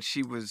realize that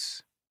she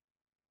was.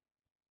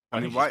 I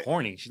mean, why she's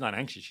horny. She's not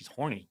anxious. She's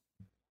horny.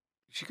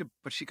 she could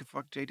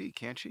fuck JD,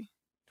 can't she?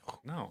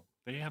 No,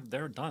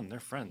 they're done. They're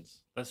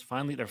friends.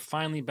 They're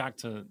finally back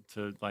to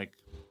like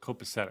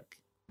copacetic,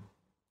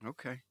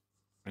 Okay.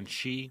 and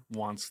she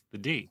wants the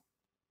D.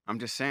 I'm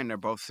just saying they're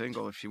both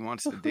single. If she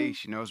wants the D,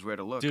 she knows where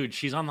to look. Dude,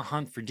 she's on the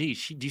hunt for D.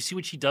 Do you see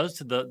what she does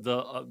to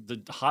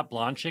the hot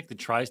blonde chick that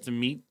tries to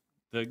meet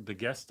the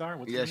guest star?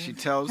 What's her Yeah, name?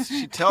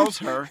 she tells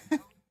her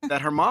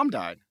that her mom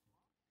died.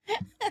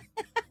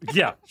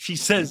 Yeah, she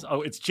says,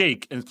 "Oh, it's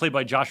Jake," and it's played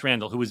by Josh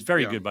Randall, who was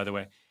very Yeah. good, by the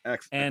way.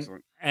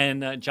 Excellent.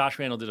 And Josh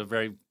Randall did a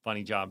very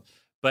funny job.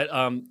 But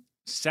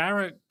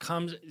Sarah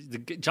comes.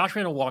 Josh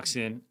Randall walks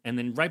in, and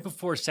then right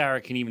before Sarah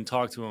can even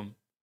talk to him,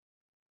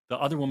 the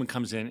other woman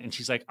comes in, and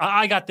she's like,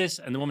 "I got this,"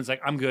 and the woman's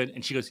like, "I'm good,"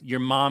 and she goes, "Your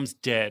mom's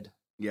dead."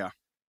 Yeah.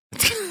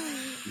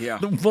 Yeah.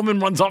 The woman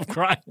runs off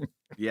crying.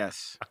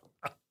 Yes.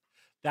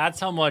 That's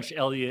how much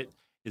Elliot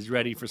is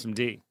ready for some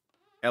D.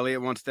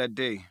 Elliot wants that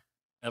D.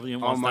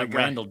 Everyone Oh wants my that God.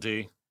 Randall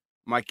D.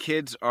 My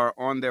kids are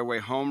on their way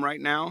home right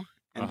now,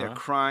 and they're Uh-huh.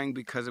 crying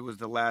because it was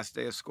the last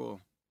day of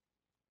school.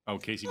 Oh,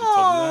 Casey just told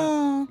you that?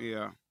 Oh,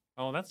 Yeah,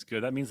 Oh, that's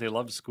good. That means they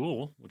love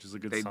school, which is a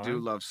good they sign. do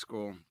love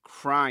school.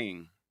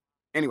 Crying.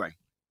 Anyway,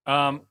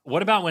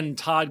 What about when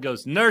Todd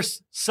goes,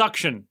 nurse,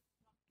 suction?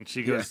 And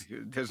she yeah, goes,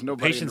 there's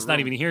nobody. in patient's the not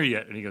room. even here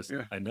yet. And he goes,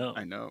 Yeah, I know.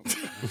 I know.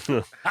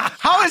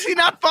 How is he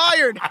not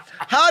fired?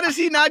 How does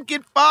he not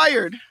get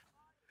fired?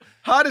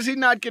 How does he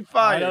not get I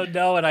fired? don't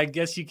know, and I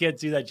guess you can't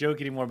do that joke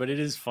anymore, but it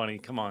is funny.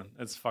 Come on.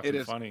 It's fucking It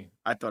is. funny.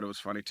 I thought it was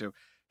funny too.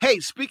 Hey,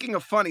 speaking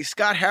of funny,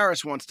 Scott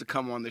Harris wants to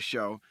come on the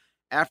show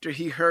after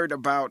he heard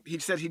about. He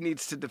said he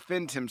needs to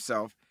defend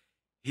himself.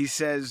 He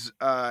says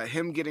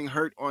him getting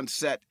hurt on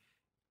set,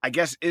 I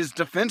guess, is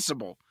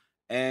defensible.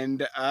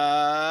 And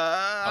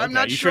I'm Okay,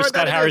 not you sure sure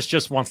Scott that it Harris is.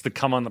 just wants to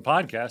come on the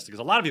podcast? Because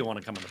a lot of people want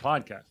to come on the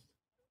podcast.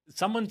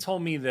 Someone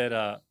told me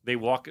that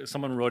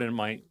someone wrote in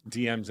my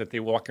DMs that they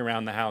walk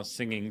around the house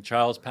singing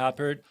Charles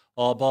Pappard,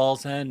 all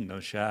balls and no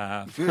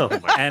shaft. Oh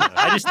my And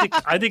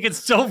I think it's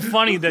so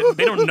funny that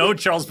they don't know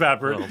Charles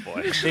Pappard. Oh,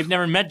 boy. They've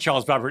never met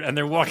Charles Pappard, and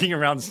they're walking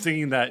around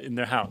singing that in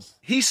their house.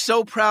 He's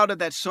so proud of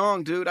that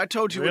song, dude. I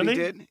told you what Really? he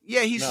did.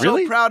 Yeah, he's No. so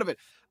Really? proud of it.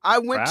 I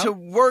went Proud? to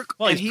work.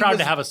 Well, and he's he proud was,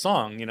 to have a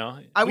song, you know.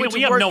 I we went to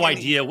we have work no and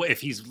idea if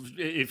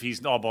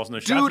he's all balls no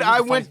shaft. Dude, It's I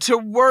just went to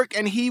work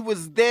and he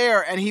was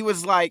there and he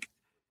was like,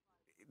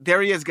 there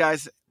he is,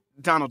 guys.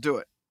 Donald, do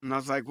it. And I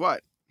was like,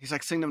 what? He's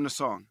like, sing them the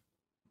song.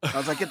 I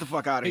was like, get the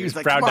fuck out of here. He's He's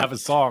like, proud "Come to on, have a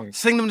song.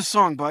 sing them the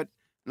song, bud.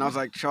 And I was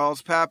like,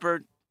 Charles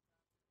Pappard,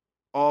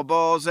 all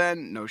balls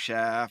and no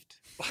shaft.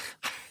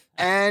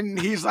 And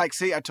he's like,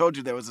 see, I told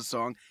you there was a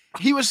song.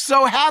 He was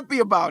so happy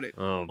about it.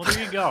 Oh, Well,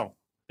 there you go.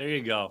 There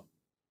you go.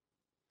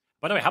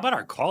 By the way, how about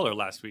our caller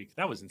last week?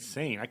 That was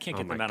insane. I can't Oh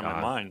get them my out of my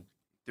God. mind.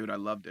 Dude, I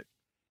loved it.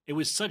 It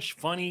was such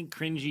funny,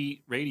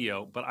 cringy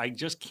radio, but I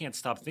just can't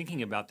stop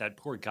thinking about that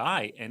poor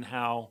guy and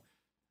how,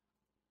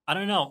 I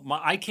don't know,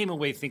 I came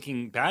away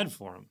thinking bad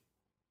for him,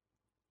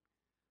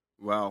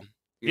 Well,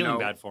 you feeling know,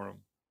 bad for him.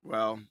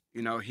 well,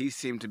 you know, he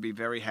seemed to be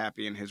very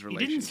happy in his He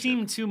relationship. didn't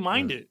seem to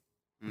mind it.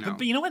 No.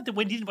 But you know what?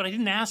 What I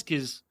didn't ask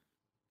is,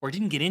 or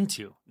didn't get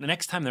into, the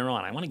next time they're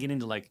on, I want to get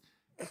into like,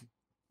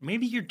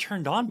 maybe you're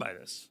turned on by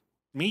this.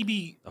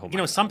 Maybe, Oh you my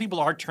know, some people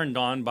are turned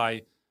on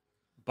by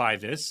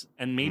this,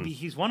 and maybe Hmm.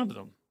 he's one of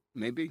them.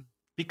 Maybe.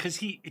 Because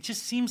it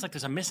just seems like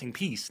there's a missing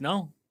piece,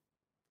 no?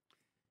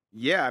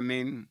 Yeah, I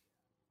mean,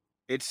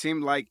 it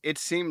seemed like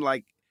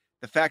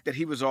the fact that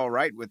he was all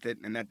right with it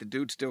and that the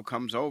dude still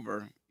comes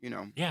over, you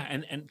know. Yeah,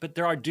 but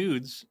there are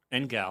dudes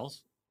and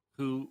gals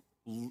who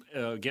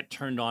get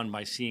turned on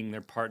by seeing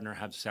their partner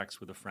have sex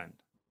with a friend.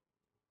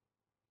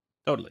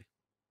 totally.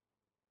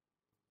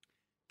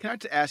 Can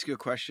I ask you a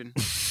question?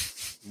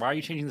 Why are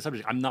you changing the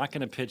subject? I'm not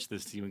going to pitch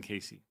this to you and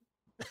Casey.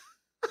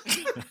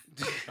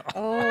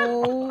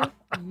 oh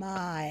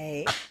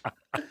my.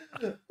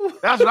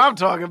 That's what I'm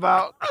talking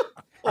about.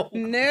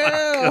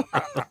 No.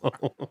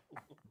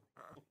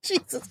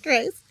 Jesus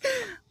Christ.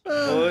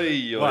 What,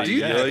 Do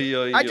you-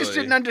 yeah. I just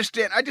didn't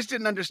understand. I just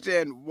didn't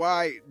understand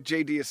why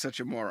JD is such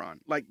a moron.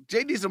 Like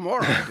JD's a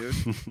moron,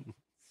 dude.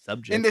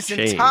 Subject In this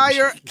change.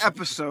 entire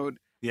episode,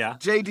 Yeah.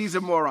 JD's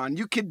a moron.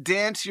 You could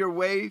dance your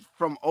way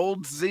from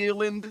Old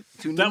Zealand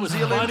to That New was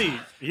Zealand. funny.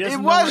 He It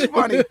doesn't was know-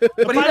 funny, but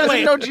he by the doesn't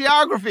way- know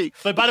geography.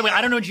 But by the way,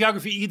 I don't know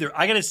geography either.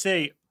 I got to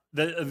say,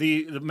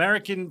 the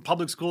American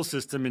public school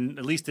system,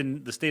 at least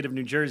in the state of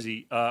New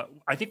Jersey,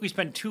 I think we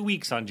spent 2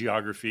 weeks on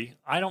geography.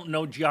 I don't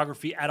know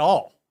geography at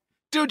all.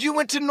 Dude, you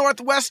went to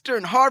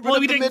Northwestern, Harvard Well,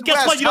 of we the didn't. Midwest.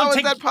 Guess what? You How don't is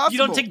take that possible? you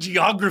don't take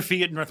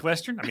geography at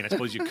Northwestern. I mean, I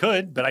suppose you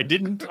could, but I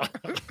didn't.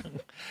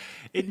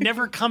 It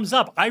never comes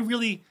up.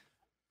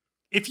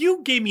 If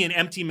you gave me an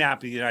empty map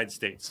of the United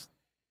States,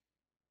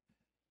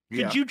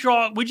 Yeah.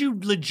 would you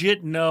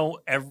legit know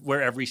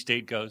where every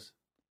state goes?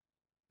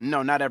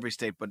 No, not every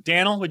state, but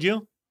Daniel, would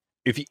you?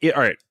 If you,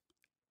 all right,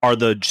 are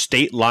the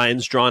state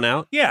lines drawn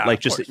out? Yeah, like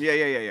of just course.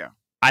 yeah.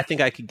 I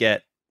think I could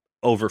get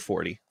over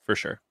 40 for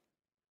sure.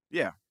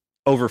 Yeah.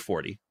 Over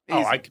 40. Oh,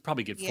 Easy. I could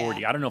probably get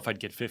 40. Yeah. I don't know if I'd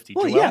get 50.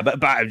 Well, Joel? yeah,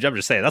 but I'm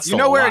just saying that's You still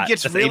know a where it lot.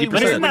 gets That's really 80%.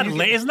 But isn't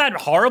When isn't that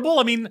horrible?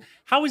 I mean,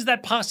 how is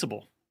that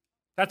possible?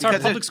 That's our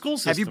Because public school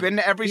system. Have you been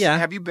to every? Yeah.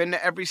 Have you been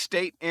to every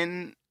state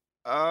in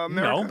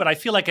America? No, but I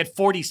feel like at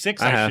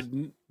 46, I I have.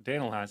 should.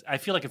 Daniel has. I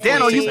feel like at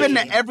Daniel, 46, you've been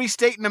I to should- every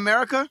state in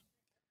America.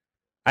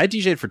 I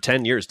DJ'd for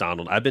 10 years,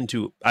 Donald. I've been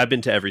to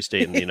every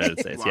state in the United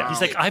States. Wow. Yeah.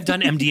 He's like, I've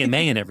done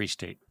MDMA in every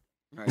state.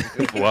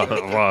 Right.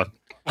 Well,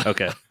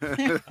 okay.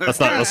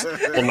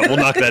 We'll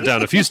knock that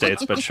down a few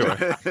states, but sure.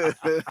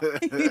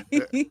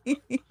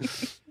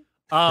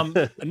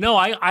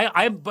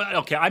 No, but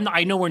okay.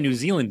 I know where New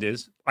Zealand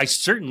is. I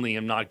certainly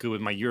am not good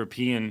with my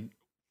European,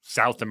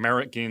 South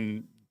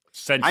American,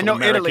 Central I know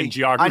American Italy.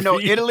 geography. I know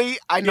Italy.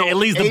 I know Yeah,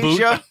 Italy's the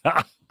Asia.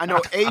 boot. I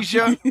know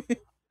Asia.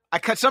 I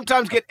could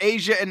sometimes get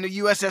Asia and the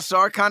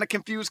USSR kind of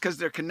confused because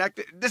they're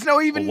connected. There's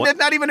not even a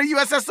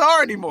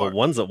USSR anymore. Well,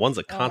 one's a Oh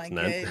my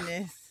continent.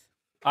 goodness.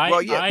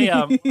 Well,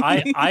 yeah.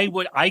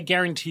 I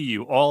guarantee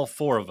you, all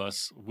four of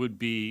us would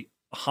be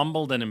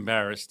humbled and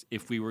embarrassed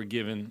if we were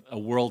given a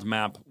world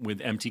map with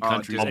empty Oh,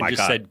 countries dude. and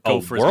just said, Oh,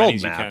 go for as many world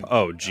as you map. can.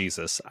 Oh,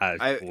 Jesus.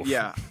 Oof.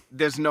 Yeah,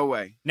 there's no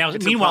way. Now,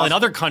 It's meanwhile, in impossible.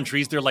 other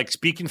countries, they're like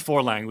speaking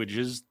 4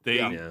 languages. They,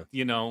 Yeah.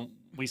 you know,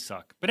 we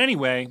suck. But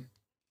anyway,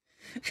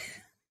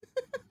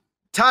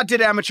 Todd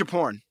did amateur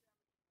porn.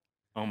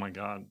 oh my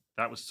God,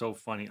 that was so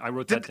funny. I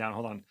wrote that down.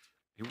 Hold on.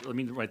 Let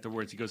me write the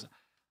words. He goes,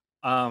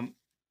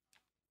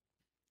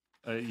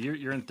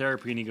 you're in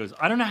therapy, and he goes,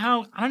 I don't know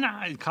how.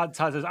 Todd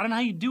says, I don't know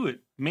how you do it.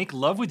 Make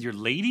love with your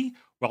lady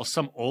while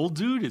some old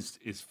dude is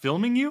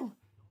filming you,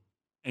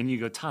 and you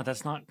go, Todd,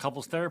 that's not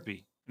couples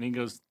therapy. And he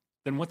goes,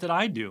 then what did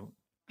I do?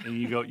 And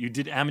you go, you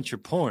did amateur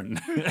porn.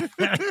 And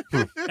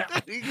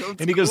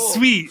he goes, "Cool."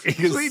 sweet.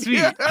 He goes, sweet.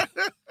 Yeah.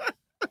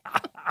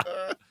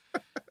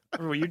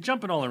 Well, you're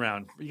jumping all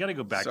around. You got to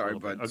go back Sorry, a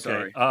little bit. bud.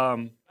 Okay.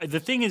 Sorry. The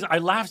thing is, I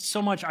laughed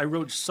so much. I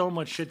wrote so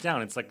much shit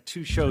down. It's like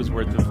 2 shows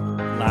worth of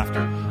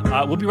laughter.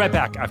 We'll be right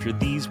back after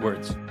these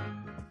words.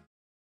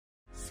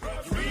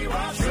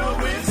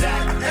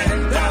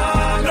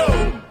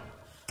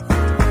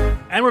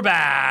 And we're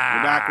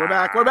back. We're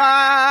back. You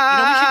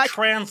know, we should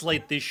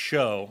translate this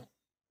show,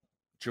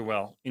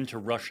 Joelle, into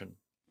Russian.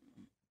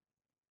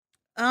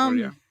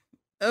 yeah.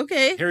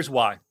 Okay. Here's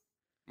why.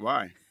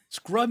 Why?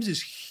 Scrubs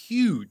is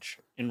huge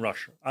in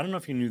Russia. I don't know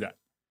if you knew that.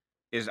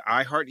 Is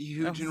iHeart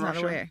huge in not Russia?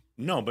 aware.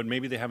 No, but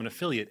maybe they have an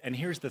affiliate. And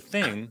here's the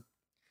thing: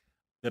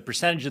 the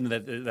percentage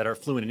that are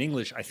fluent in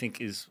English, I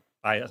think, is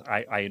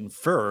I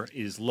infer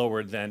is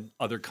lower than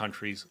other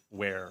countries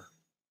where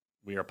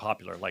we are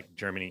popular, like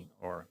Germany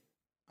or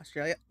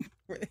Australia.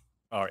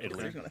 Italy.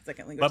 There's not a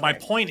second language But my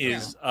there. point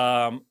is,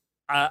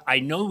 I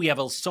know we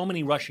have so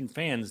many Russian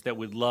fans that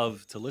would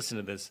love to listen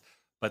to this,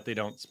 but they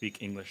don't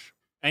speak English.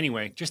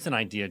 Anyway, just an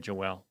idea,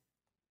 Joelle.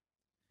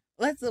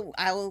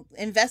 I will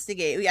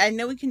investigate. I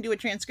know we can do a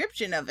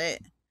transcription of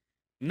it.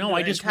 No, The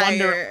I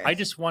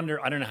just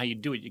wonder. I don't know how you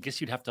do it. I guess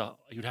you'd have to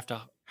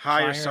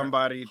Hire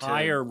somebody to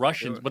hire do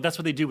Russians, it. but that's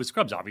what they do with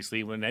Scrubs.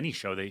 Obviously, when any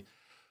show they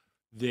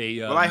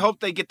Well, I hope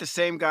they get the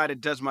same guy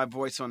that does my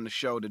voice on the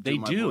show to do they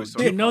my do. voice.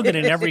 Do you know that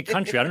in every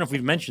country? I don't know if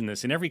we've mentioned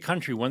this. In every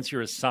country, once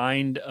you're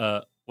assigned,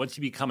 once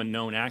you become a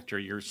known actor,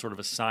 you're sort of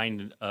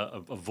assigned a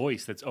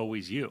voice that's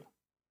always you.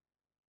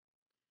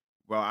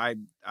 Well, I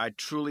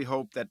truly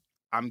hope that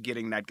I'm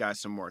getting that guy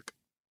some work.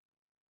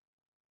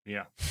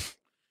 Yeah.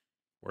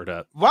 Word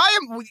up. Why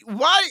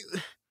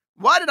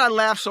did I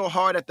laugh so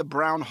hard at the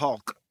Brown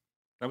Hulk?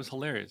 That was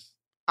hilarious.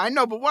 I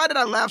know, but why did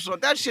I laugh so?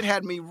 That shit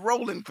had me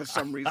rolling for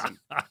some reason.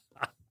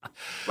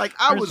 Like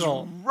I First was of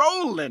all,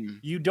 rolling.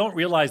 You don't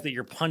realize that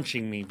you're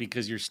punching me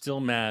because you're still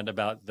mad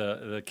about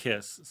the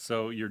kiss.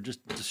 So you're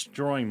just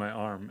destroying my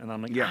arm. And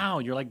I'm like, Yeah. ow,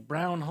 you're like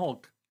Brown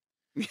Hulk.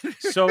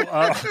 So,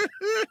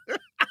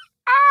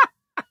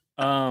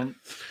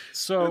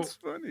 so That's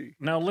funny.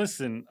 now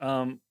listen,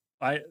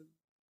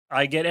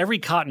 I get every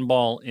cotton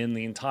ball in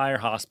the entire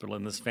hospital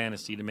in this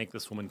fantasy to make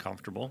this woman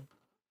comfortable.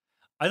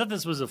 I thought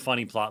this was a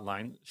funny plot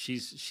line.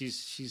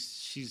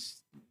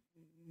 She's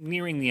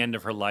nearing the end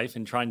of her life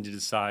and trying to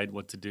decide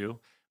what to do,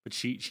 but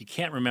she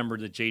can't remember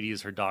that JD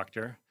is her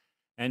doctor,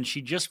 and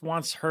she just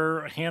wants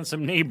her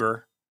handsome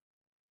neighbor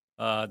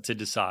to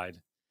decide.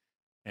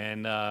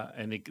 And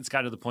it's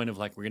got to the point of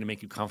like, we're going to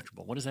make you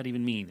comfortable. What does that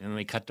even mean? And then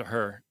they cut to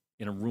her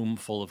in a room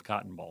full of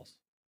cotton balls.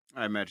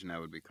 I imagine that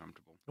would be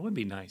comfortable. It would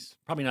be nice.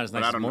 Probably not as But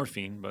nice I as don't know.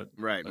 morphine, but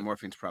Right,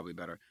 morphine's probably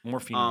better.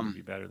 morphine would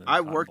be better than I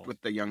cotton worked balls.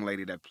 with the young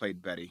lady that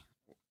played Betty.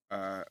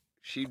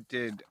 She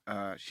did.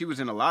 She was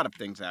in a lot of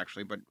things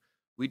actually, but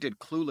we did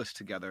Clueless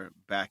together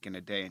back in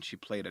the day, and she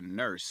played a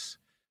nurse.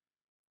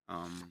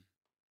 And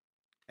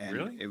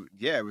Really?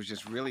 it was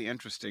just really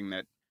interesting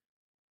that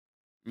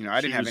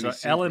I didn't She have was, any.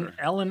 scenes with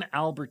her. Ellen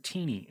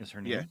Albertini is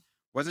her name. Yeah.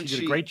 Wasn't she did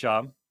she a great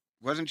job.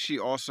 Wasn't she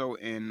also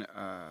in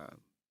an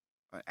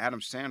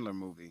Adam Sandler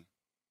movie?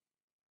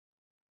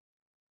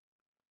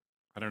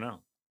 I don't know.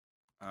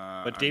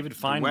 But David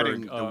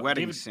Feinberg, the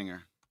wedding David-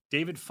 singer.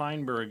 David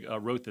Feinberg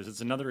wrote this.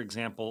 It's another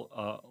example,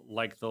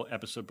 like the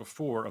episode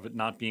before, of it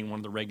not being one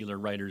of the regular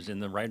writers in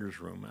the writer's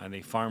room. And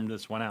they farmed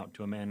this one out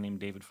to a man named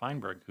David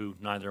Feinberg, who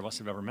neither of us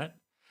have ever met.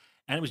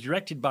 And it was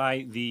directed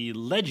by the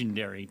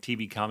legendary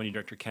TV comedy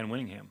director Ken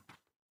Winningham.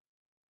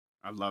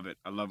 I love it.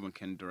 I love when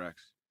Ken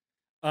directs.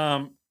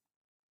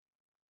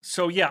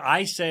 So, yeah,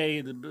 I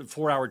say the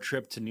 4-hour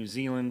trip to New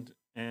Zealand,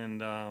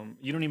 and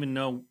you don't even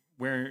know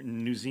where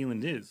New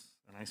Zealand is.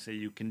 And I say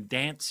you can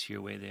dance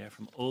your way there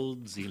from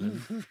Old Zealand,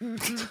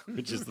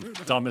 which is the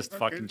dumbest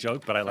fucking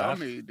joke, but I laugh.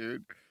 Funny,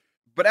 dude.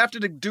 But after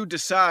the dude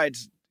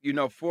decides,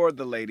 for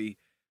the lady,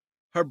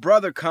 her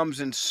brother comes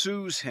and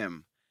sues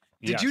him.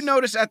 Did you Yes.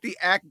 notice at the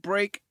act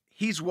break,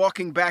 he's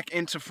walking back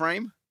into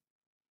frame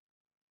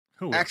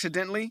Who?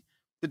 accidentally?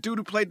 The dude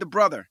who played the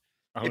brother.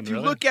 Oh, if you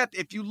really? look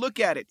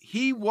at it,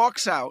 he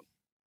walks out,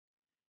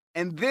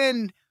 and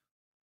then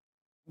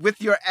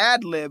with your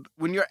ad lib,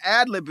 when your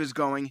ad lib is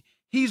going,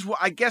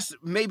 I guess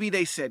maybe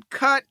they said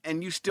cut,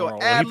 and you still Oh,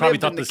 well, ad he probably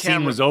libbed thought in the the scene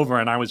camera, was over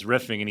and I was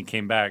riffing and he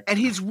came back. and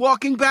he's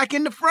walking back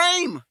into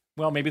frame.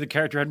 Well, maybe the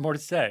character had more to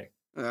say.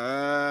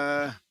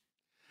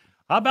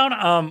 How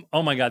about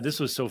oh my god, this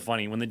was so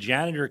funny. When the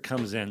janitor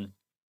comes in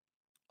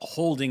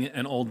holding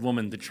an old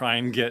woman to try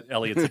and get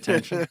Elliot's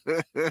attention.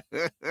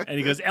 And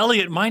he goes,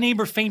 "Elliot, my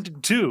neighbor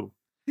fainted too."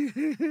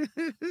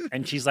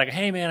 And she's like,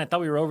 "Hey man, I thought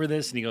we were over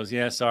this." And he goes,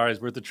 "Yeah, sorry,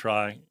 it's worth a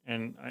try."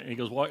 And he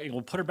goes, "Well,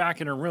 we'll put her back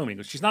in her room." He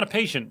goes, "She's not a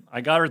patient.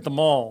 I got her at the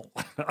mall."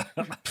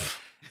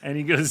 And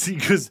he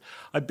goes,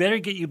 "I better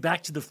get you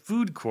back to the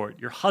food court.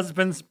 Your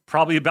husband's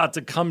probably about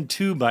to come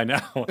to by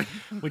now,"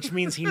 which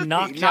means he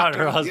knocked out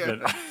her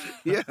husband.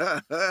 Yeah.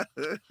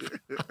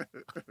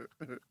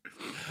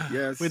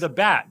 Yes. With a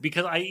bat,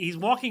 because he's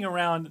walking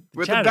around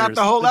with a bat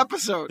the whole The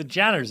episode.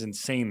 janitor's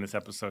insane this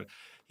episode.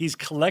 He's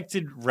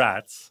collected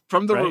rats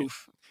From the right?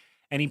 roof.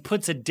 And he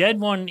puts a dead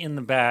one in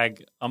the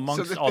bag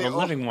amongst that all they the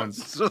living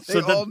ones. So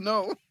they all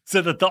know.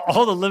 So that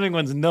all the living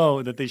ones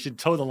know that they should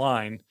toe the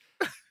line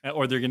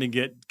or they're going to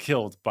get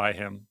killed by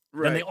him.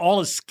 Right. Then they all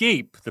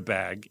escape the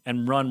bag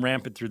and run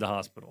rampant through the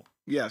hospital.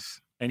 Yes.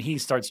 And he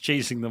starts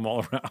chasing them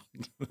all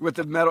around. With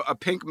a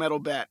pink metal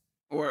bat.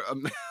 Or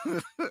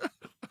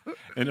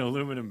An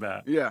aluminum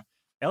bat. yeah.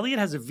 Elliot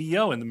has a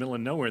VO in the middle of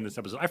nowhere in this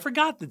episode. I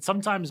forgot that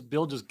sometimes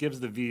Bill just gives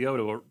the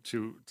VO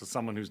to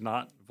someone who's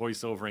not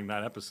voiceovering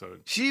that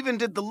episode. She even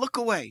did the look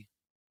away.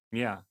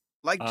 Yeah.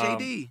 Like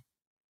JD.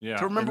 Yeah.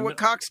 To remember In the what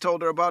Cox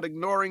told her about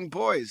ignoring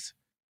boys.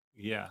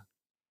 Yeah.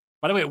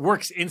 By the way, it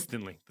works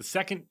instantly. The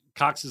second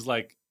Cox is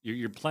like,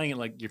 you're playing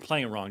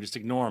it wrong. Just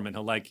ignore him and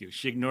he'll like you.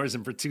 She ignores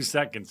him for 2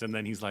 seconds and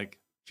then he's like,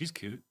 she's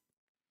cute.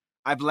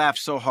 I've laughed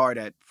so hard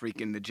at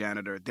freaking the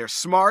janitor. They're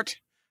smart,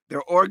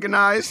 they're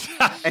organized,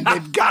 and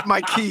they've got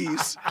my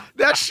keys.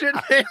 That shit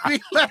made me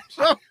laugh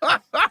so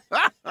hard.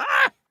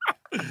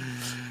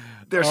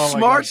 They're Oh my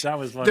smart, gosh, that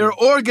was funny. they're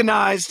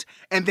organized,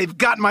 and they've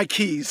got my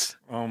keys.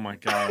 Oh my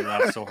God, I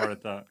laughed so hard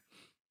at that.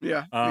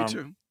 Yeah, me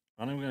too.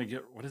 I'm going to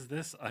get, what is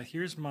this?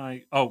 Here's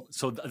my,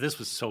 this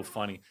was so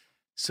funny.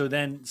 So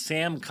then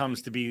Sam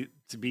comes to be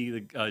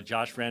the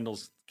Josh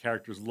Randall's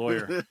character's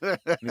lawyer.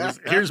 And he goes,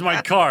 "Here's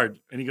my card."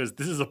 And he goes,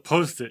 "This is a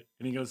Post-it."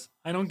 And he goes,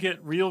 "I don't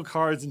get real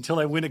cards until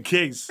I win a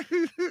case."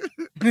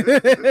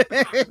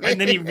 And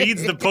then he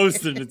reads the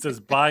Post-it and it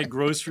says, "Buy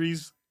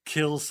groceries,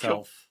 kill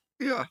self."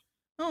 Yeah,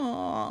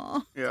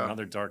 Aww. yeah.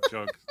 Another dark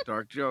joke.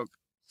 Dark joke.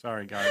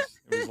 Sorry, guys.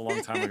 It was a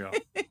long time ago.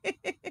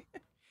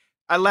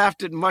 I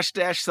laughed at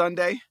Mustache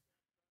Sunday.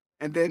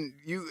 And then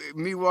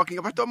me walking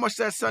up. I thought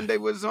Mustache Sunday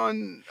was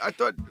on. I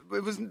thought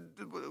it was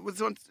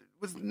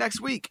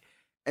next week.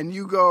 And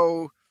you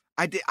go,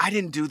 I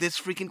didn't do this.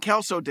 Freaking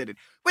Kelso did it.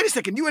 Wait a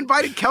second. You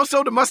invited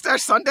Kelso to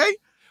Mustache Sunday?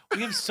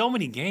 We have so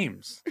many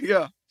games.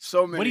 Yeah,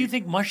 so many. What do you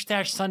think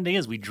Mustache Sunday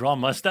is? We draw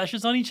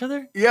mustaches on each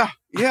other? Yeah.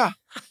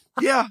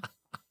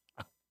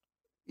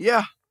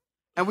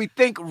 And we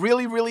think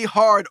really, really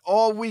hard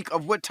all week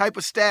of what type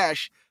of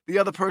stash the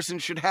other person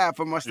should have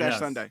for Mustache Yes.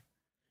 Sunday.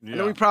 Yeah. And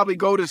then we probably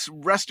go to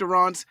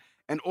restaurants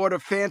and order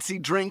fancy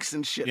drinks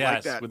and shit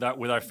like Yes, that.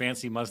 with our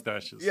fancy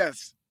mustaches.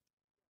 Yes.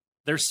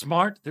 They're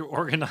smart, they're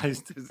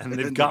organized, and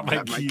they've got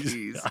my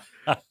keys.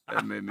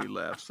 That made me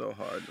laugh so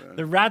hard, man.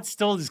 The rat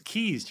stole his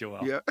keys,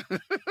 Joel. Yeah.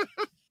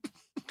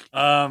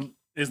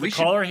 Is the We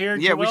should- caller here,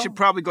 Yeah, we Joel? should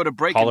probably go to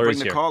break Caller and is bring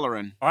the here. caller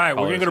in. All right,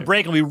 we're going to go to Caller's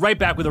break and we'll be right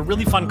back with a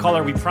really fun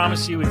caller. We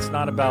promise you it's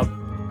not about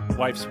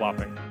wife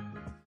swapping.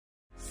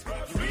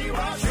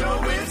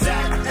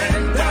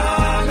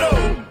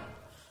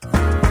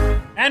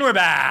 And we're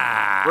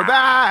back. We're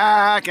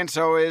back, and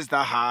so is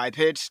the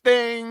high-pitched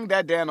thing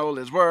that Daniel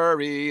is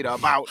worried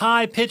about.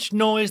 High-pitched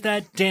noise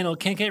that Daniel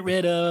can't get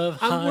rid of.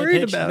 I'm worried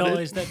High-pitched about it.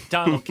 noise that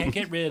Donald can't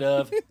get rid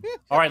of.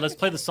 All right, let's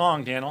play the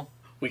song, Daniel.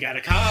 We got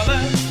a caller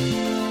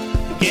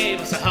who gave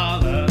us a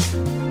holler.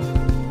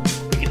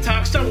 We can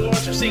talk Star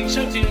Wars or sing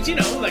show tunes,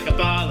 like a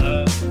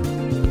baller.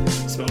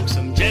 Smoke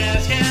some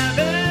jazz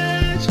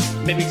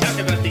cabbage, maybe talk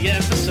about the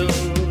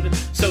episode.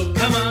 So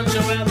come on,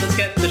 Joel, let's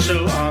get the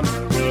show on the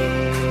road.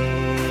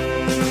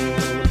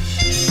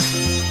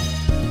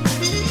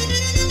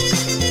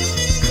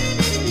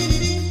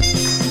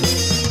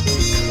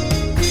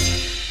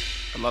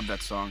 I love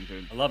that song,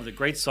 dude. I love it.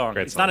 Great song.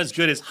 Great It's song. not as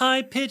good as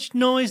high-pitched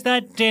noise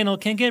that Daniel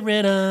can't get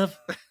rid of.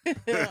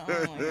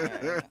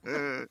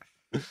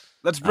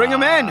 Let's bring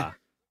him in.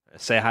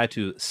 Say hi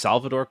to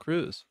Salvador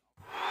Cruz.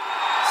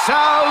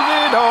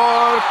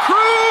 Salvador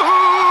Cruz.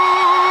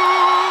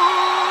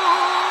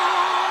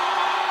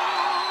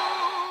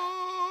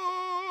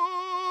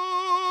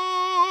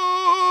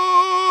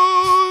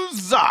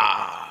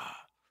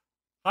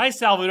 Hi,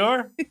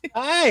 Salvador.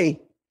 Hi.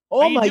 How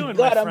Oh you my doing,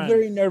 my God, I'm friend?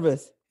 very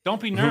nervous.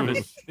 Don't be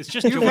nervous. It's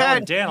just You've Joel and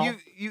had Daniel.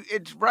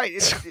 it's right.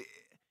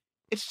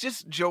 It's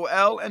just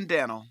Joel and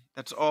Daniel.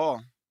 That's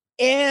all.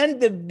 And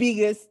the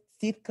biggest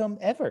sitcom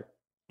ever.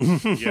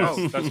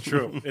 Yes, that's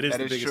true. It is That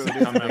the is biggest true. sitcom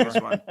It is the ever.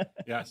 biggest one.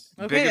 Yes.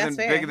 Okay, that's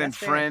fair. Bigger than That's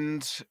fair.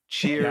 Friends,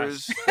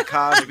 Cheers, The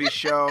Cosby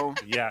Show.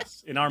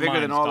 Yes. In our Bigger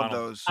minds, than all Donald. of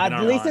those. In At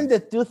our least in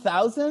minds. the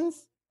 2000s,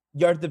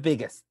 you're the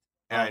biggest.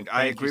 And Oh,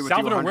 I thank agree you. with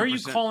Salvador, you 100%. where are you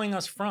calling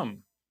us from?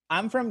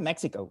 I'm from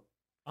Mexico.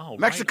 Oh,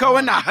 Mexico right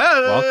in the on.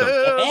 house.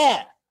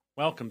 Yeah.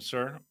 Welcome,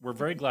 sir. We're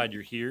very glad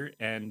you're here,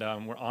 and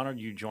we're honored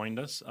you joined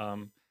us.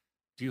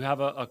 do you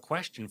have a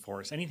question for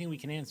us? Anything we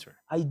can answer?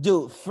 I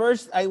do.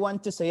 First, I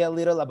want to say a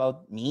little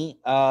about me.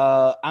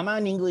 I'm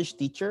an English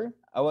teacher.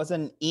 I was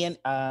an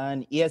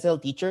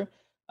ESL teacher,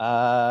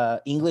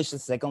 English as a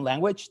second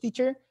language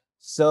teacher.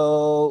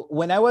 So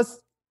when I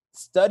was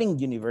studying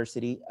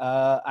university,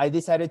 I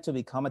decided to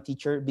become a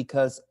teacher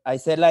because I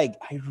said, like,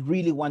 I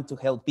really want to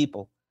help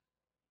people.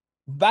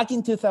 Back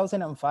in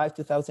 2005,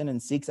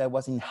 2006, I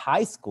was in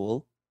high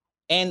school,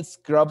 and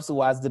Scrubs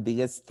was the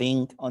biggest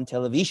thing on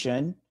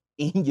television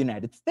in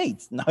United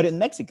States, not in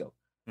Mexico.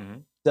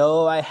 Mm-hmm.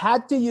 So I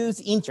had to use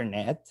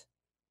internet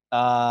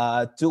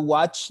to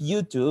watch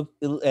to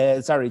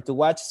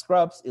watch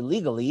Scrubs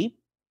illegally.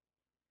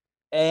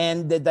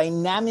 And the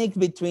dynamic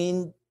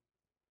between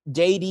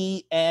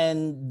JD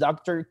and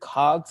Dr.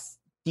 Cox,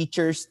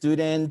 teacher,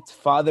 student,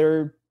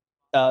 father,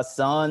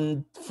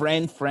 son,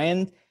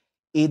 friend,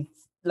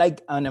 it's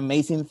like an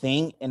amazing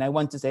thing. And I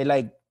want to say,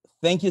 like,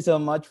 thank you so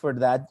much for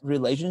that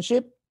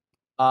relationship.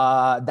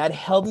 That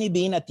helped me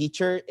being a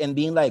teacher and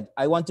being like,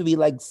 I want to be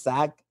like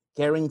Zach,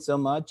 caring so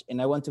much.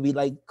 And I want to be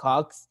like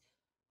Cox,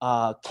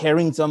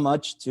 caring so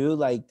much too.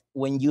 Like,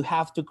 when you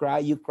have to cry,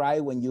 you cry.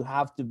 When you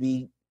have to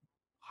be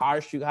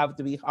harsh, you have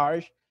to be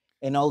harsh,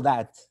 and all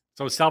that.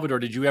 So, Salvador,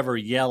 did you ever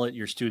yell at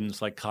your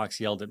students like Cox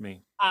yelled at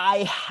me? I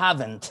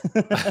haven't.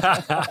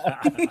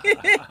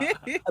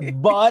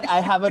 But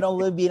I haven't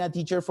only been a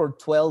teacher for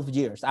 12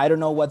 years. I don't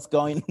know what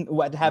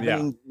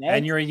happening next.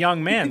 And you're a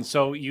young man,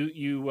 so are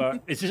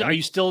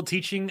you still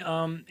teaching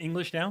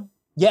English now?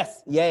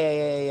 Yes.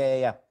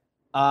 Yeah.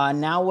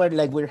 Now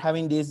we're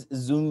having these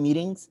Zoom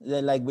meetings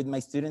like with my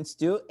students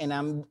too, and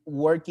I'm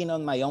working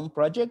on my own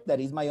project that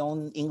is my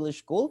own English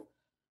school.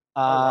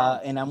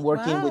 And I'm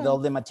working with all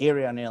the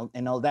material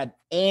and all that.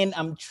 And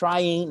I'm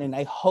trying, and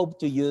I hope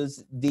to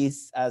use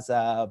this as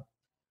a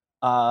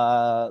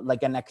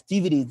like an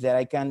activity that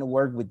I can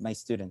work with my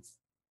students.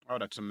 Oh,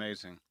 that's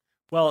amazing.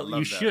 Well,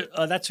 you should.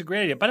 That's a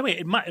great idea. By the way,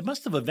 it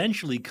must have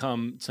eventually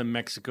come to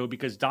Mexico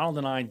because Donald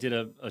and I did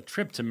a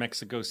trip to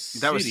Mexico City.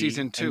 That was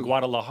season 2. And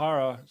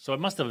Guadalajara. So it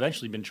must have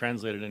eventually been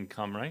translated and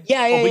come, right?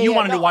 Yeah. But you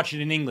wanted to watch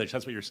it in English.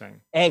 That's what you're saying.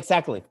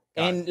 Exactly.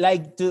 And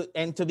like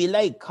to be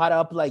like caught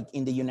up like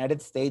in the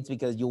United States,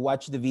 because you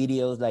watch the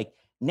videos like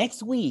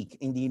next week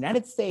in the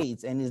United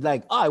States, and it's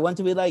like, oh, I want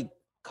to be like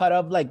caught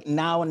up like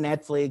now on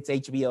Netflix,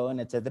 HBO, and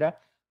etc.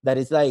 That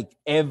is like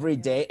every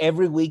day,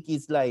 every week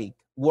is like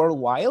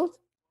worldwide.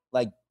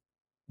 Like,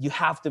 you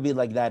have to be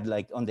like that,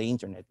 like on the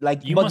internet.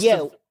 Like, you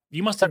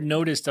must have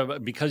noticed,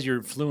 because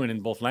you're fluent in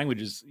both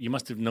languages, you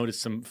must have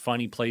noticed some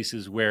funny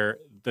places where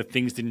the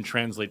things didn't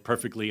translate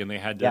perfectly and they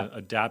had to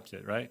adapt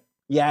it, right?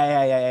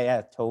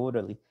 Yeah,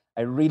 totally.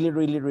 I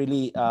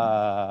really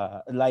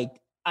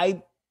like,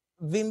 I've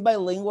been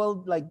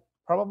bilingual like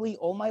probably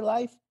all my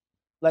life,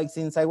 like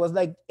since I was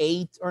like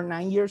 8 or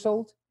 9 years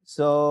old.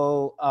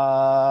 So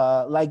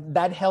like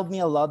that helped me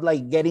a lot,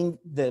 like getting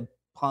the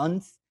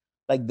puns,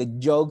 like the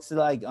jokes,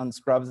 like on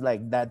Scrubs,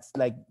 like that's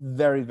like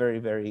very, very,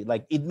 very,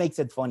 like it makes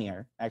it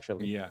funnier,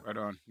 actually. Yeah. Right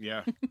on.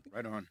 Yeah.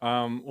 Right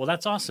on. Well,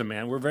 that's awesome,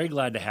 man. We're very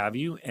glad to have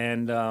you,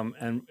 and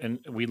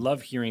we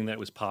love hearing that it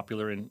was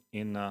popular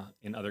in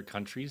other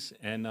countries.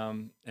 And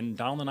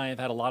Donald and I have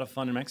had a lot of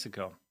fun in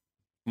Mexico,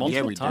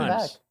 multiple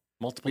times.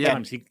 Multiple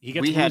times. He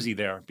gets woozy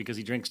there because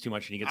he drinks too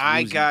much and he gets woozy.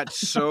 I got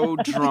so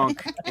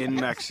drunk in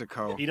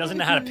Mexico. He doesn't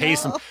know how to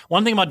pace him.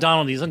 One thing about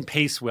Donald, he doesn't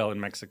pace well in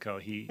Mexico.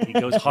 He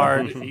goes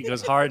hard. He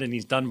goes hard, and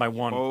he's done by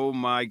 1. Oh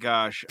my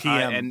gosh.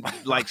 PM. And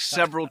like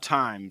several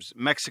times.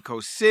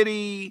 Mexico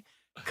City,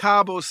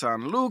 Cabo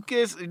San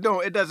Lucas. No,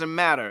 it doesn't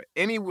matter.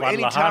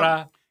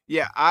 Anytime.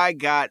 Yeah, I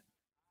got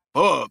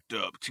fucked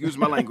up. Excuse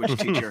my language,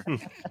 teacher.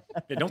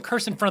 Yeah, don't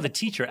curse in front of the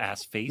teacher,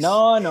 ass face.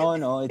 No,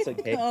 it's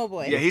okay. Oh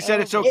boy. Yeah, he said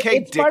it's okay,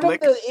 It's part of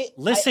Dicklick.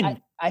 Listen,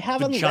 I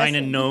have vagina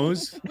a lesson.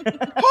 nose.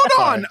 Hold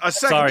on a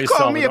second. Sorry, you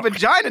call me a Salvador.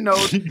 vagina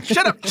nose?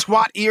 Shut up,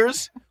 twat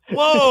ears.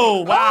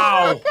 Whoa!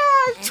 Wow!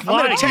 I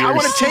want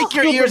to take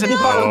your ears and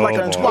fuck them like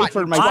a twat.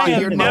 For my I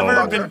have ear never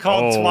motherfucker. been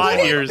called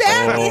twat ears.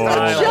 Back in the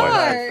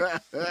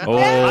Oh,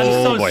 jar.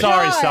 I'm so boy.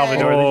 sorry,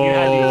 Salvador, that you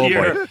had Oh, to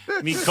hear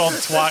me called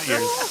twat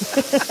ears.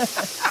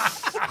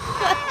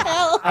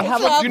 I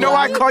have a You know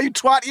why I call you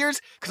twat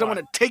ears? Because I want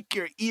to take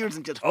your ears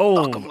and just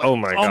fuck them. Oh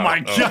my god. Oh my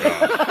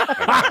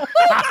god!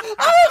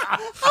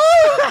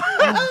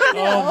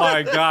 Oh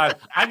my god!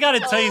 I got to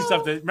tell you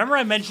something. Remember,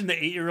 I mentioned the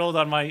 8-year-old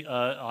on my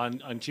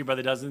on Cheap by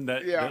the Dozen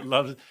that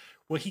loves.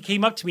 Well, he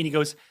came up to me and he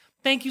goes,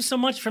 "Thank you so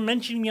much for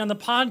mentioning me on the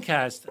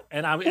podcast."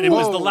 And it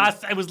was the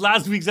last. It was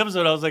last week's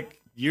episode. I was like,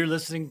 "You're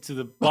listening to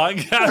the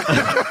podcast?"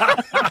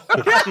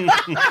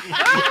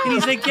 And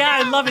he's like, "Yeah,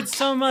 I love it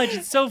so much.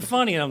 It's so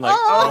funny." And I'm like,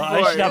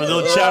 I should have a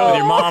little chat with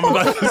your mom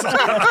about this.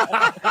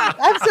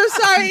 I'm so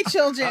sorry,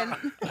 children.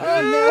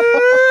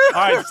 Oh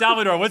All right,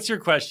 Salvador, what's your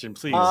question,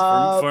 please,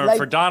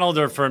 for Donald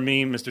or for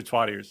me, Mr.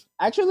 Twat Ears?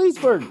 Actually, it's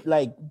for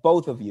like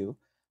both of you.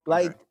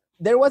 Like,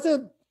 there was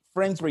a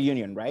Friends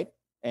reunion, right?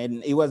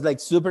 And it was like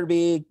super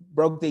big,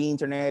 broke the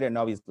internet, and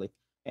obviously,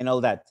 and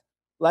all that.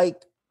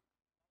 Like,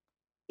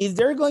 is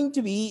there going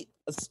to be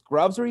a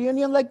Scrubs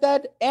reunion like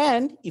that?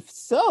 And if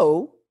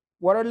so,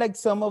 what are like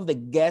some of the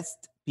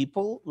guest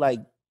people? Like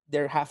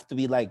there have to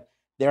be like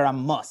they're a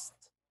must.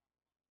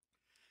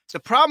 The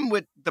problem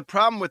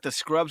with the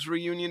Scrubs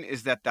reunion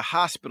is that the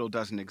hospital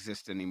doesn't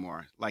exist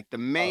anymore. Like the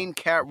main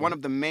one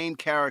of the main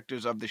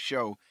characters of the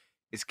show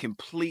is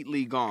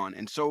completely gone,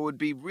 and so it would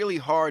be really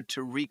hard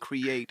to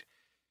recreate,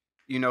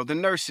 the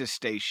nurses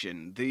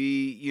station,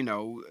 the.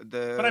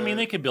 But I mean,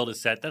 they could build a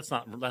set. That's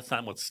not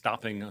what's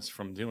stopping us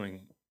from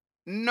doing.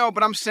 No,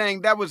 but I'm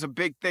saying that was a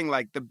big thing.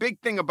 Like the big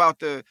thing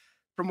about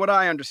from what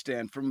I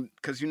understand,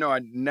 because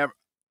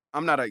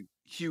I'm not a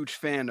huge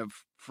fan of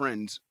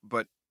Friends,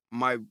 but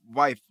my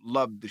wife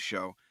loved the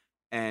show,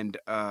 and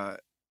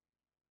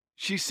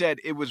she said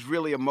it was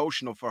really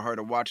emotional for her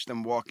to watch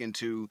them walk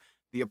into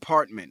the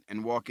apartment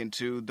and walk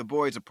into the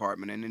boys'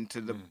 apartment and into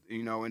the,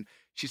 and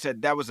she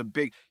said that was a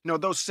big,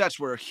 those sets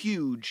were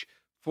huge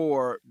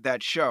for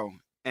that show.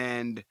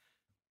 And,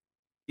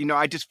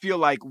 I just feel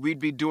like we'd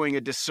be doing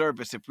a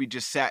disservice if we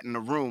just sat in a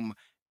room,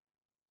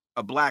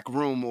 a black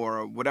room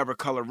or whatever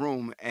color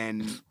room,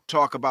 and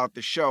talk about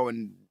the show,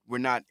 and we're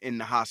not in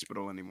the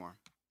hospital anymore.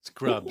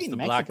 Scrubs, Maybe the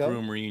Mexico. Black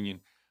Room reunion.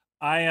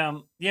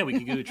 We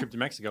could do a trip to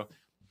Mexico.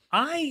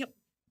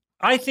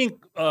 I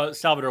think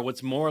Salvador,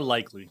 what's more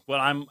likely, what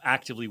I'm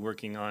actively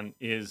working on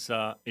is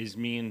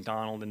me and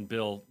Donald and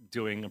Bill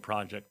doing a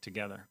project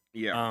together.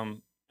 Yeah.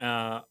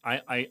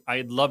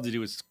 I'd love to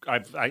do it.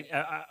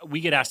 We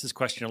get asked this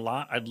question a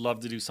lot. I'd love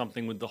to do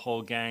something with the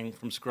whole gang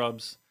from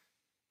Scrubs.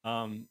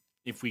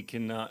 If we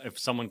can, if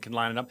someone can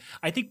line it up.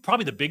 I think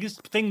probably the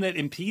biggest thing that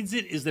impedes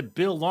it is that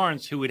Bill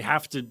Lawrence, who would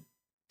have to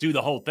do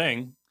the whole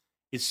thing,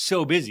 is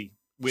so busy.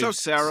 So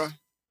Sarah.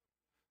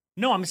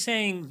 No, I'm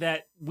saying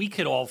that we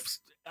could all,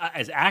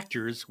 as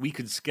actors, we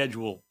could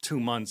schedule 2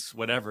 months,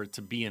 whatever,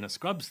 to be in a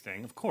Scrubs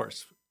thing, of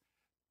course.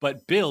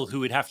 But Bill,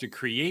 who would have to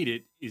create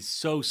it, is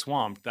so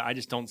swamped that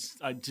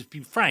just be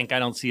frank, I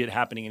don't see it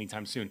happening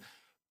anytime soon.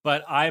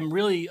 But I'm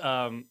really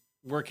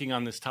working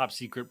on this top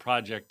secret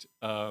project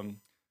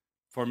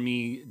for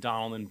me,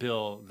 Donald, and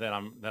Bill that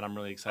I'm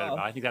really excited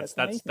about. I think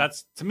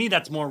that's to me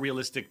that's more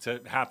realistic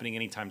to happening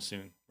anytime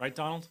soon, right,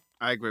 Donald?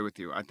 I agree with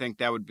you. I think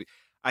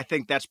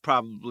that's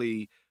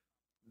probably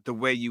the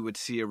way you would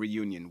see a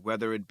reunion,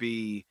 whether it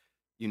be,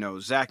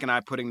 Zach and I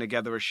putting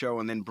together a show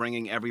and then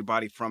bringing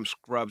everybody from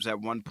Scrubs at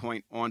one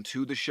point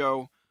onto the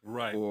show,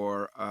 right?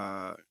 Or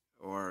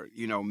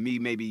me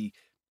maybe,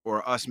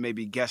 or us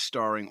maybe guest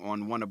starring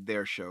on one of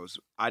their shows.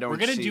 We're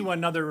gonna do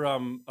another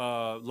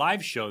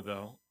live show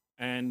though,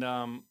 and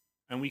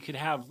we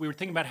were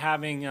thinking about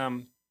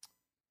having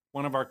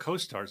one of our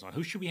co-stars on.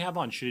 Who should we have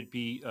on? Should it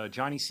be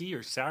Johnny C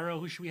or Sarah?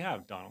 Who should we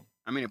have, Donald?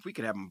 I mean, if we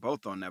could have them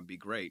both on, that'd be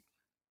great.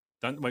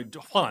 Wait,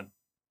 hold on.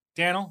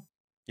 Daniel?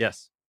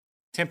 Yes.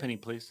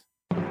 Timpani, please.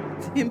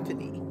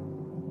 Timpani.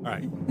 All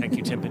right. Thank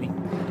you, Timpani.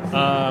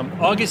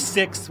 August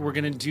 6th, we're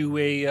going to do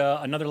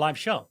another live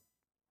show.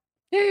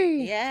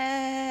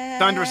 Yeah.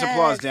 Thunderous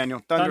applause,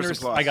 Daniel. Thunderous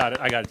applause. I got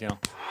it, Daniel.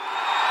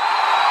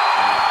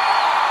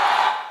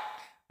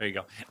 There you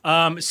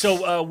go.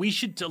 So we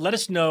should let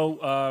us know.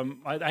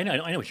 I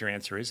know what your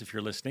answer is. If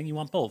you're listening, you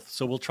want both.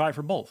 So we'll try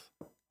for both.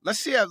 Let's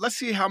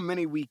see how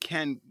many we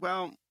can.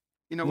 Well,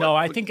 No,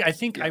 I think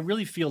I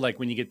really feel like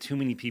when you get too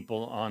many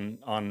people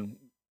on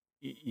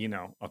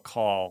a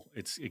call,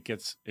 it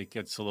gets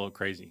a little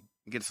crazy.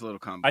 It gets a little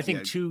complicated.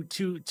 I think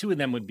two of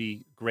them would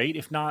be great.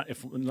 If not,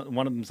 if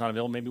one of them's not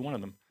available, maybe one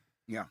of them.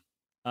 Yeah.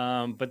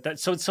 But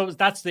so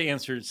that's the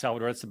answer,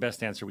 Salvador. That's the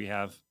best answer we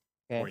have.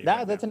 Okay.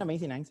 That's an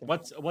amazing answer.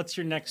 What's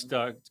your next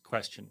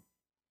question?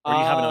 Or do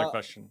you have another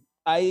question?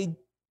 I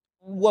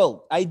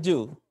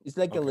do. It's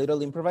like a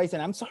little improvised,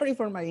 and I'm sorry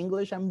for my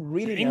English. I'm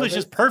really English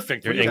nervous. is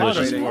perfect. Your English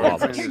is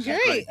flawless. You're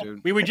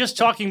great. We were just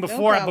talking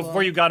before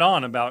problem. you got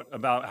on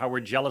about how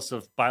we're jealous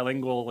of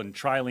bilingual and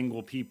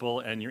trilingual people,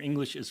 and your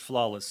English is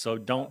flawless. So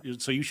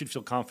you should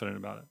feel confident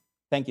about it.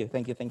 Thank you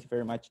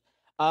very much.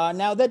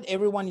 Now that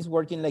everyone is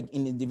working like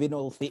in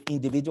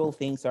individual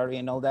things,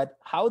 and all that,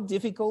 how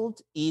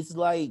difficult is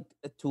like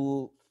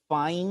to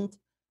find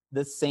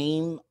the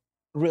same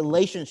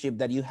relationship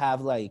that you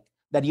have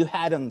that you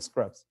had on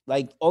Scrubs?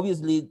 Like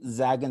obviously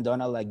Zach and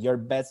Donna, like your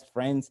best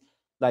friends,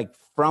 like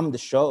from the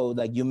show,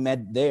 like you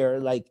met there.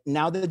 Like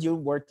now that you're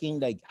working,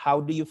 like how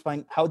do you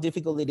find how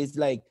difficult it is?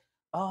 Like,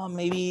 oh,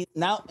 maybe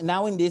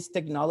now in this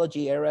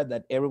technology era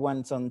that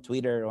everyone's on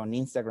Twitter, on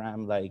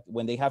Instagram, like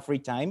when they have free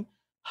time,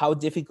 how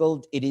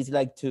difficult it is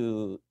like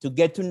to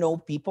get to know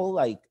people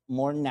like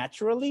more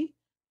naturally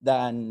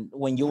than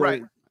when you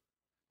right. were.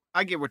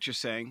 I get what you're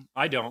saying.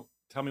 I don't.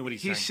 Tell me what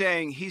he's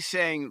saying. He's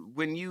saying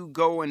when you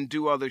go and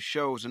do other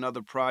shows and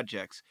other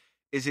projects,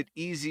 is it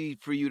easy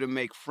for you to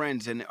make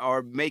friends? And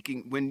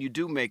when you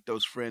do make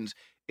those friends,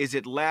 is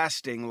it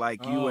lasting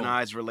like you and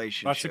I's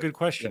relationship? That's a good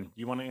question.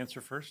 You want to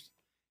answer first?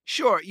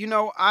 Sure.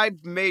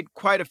 I've made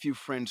quite a few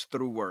friends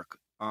through work.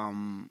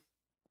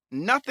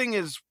 Nothing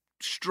as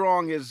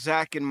strong as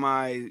Zach and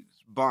my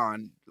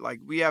bond. Like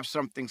we have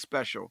something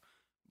special,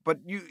 but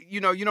you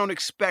don't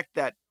expect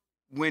that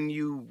when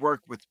you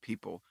work with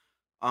people.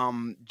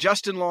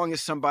 Justin Long is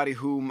somebody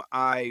whom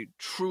I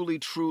truly,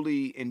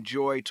 truly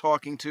enjoy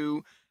talking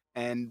to,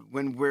 And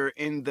when we're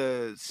in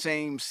the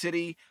same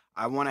city,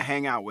 I want to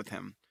hang out with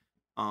him.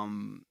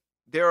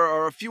 There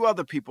are a few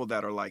other people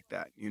that are like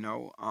that, you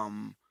know.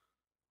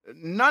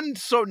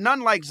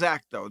 None like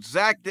Zach though.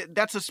 Zach,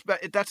 that's a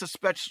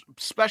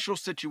special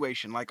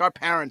situation. Like our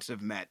parents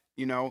have met,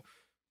 you know.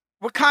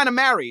 We're kind of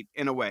married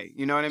in a way,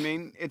 you know what I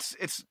mean?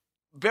 It's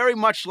very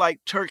much like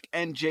Turk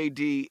and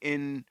JD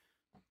in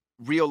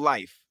real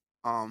life.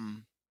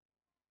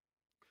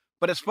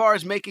 But as far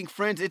as making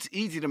friends, it's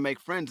easy to make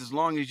friends as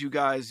long as you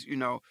guys, you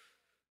know,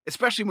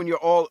 especially when you're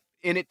all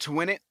in it to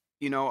win it.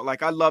 You know,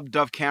 like I love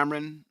Dove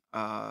Cameron.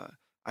 I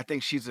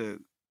think she's a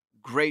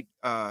great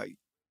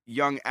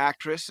young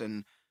actress,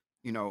 and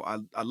you know,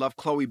 I love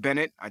Chloe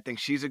Bennett. I think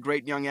she's a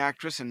great young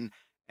actress, and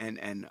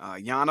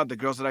Yana, the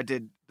girls that I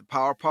did the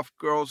Powerpuff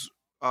Girls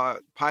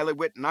pilot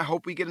with, and I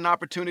hope we get an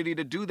opportunity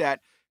to do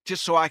that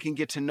just so I can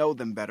get to know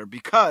them better,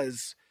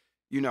 because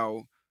you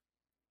know,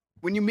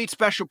 when you meet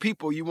special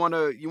people, you want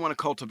to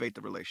cultivate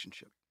the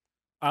relationship.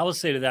 I will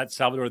say to that,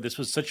 Salvador, this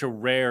was such a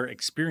rare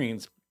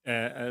experience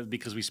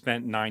because we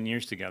spent 9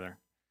 years together,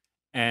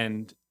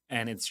 and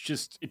it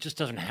just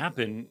doesn't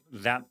happen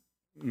that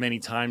many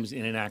times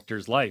in an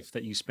actor's life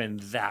that you spend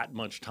that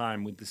much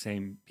time with the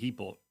same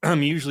people. You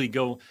usually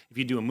go, if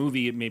you do a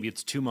movie, maybe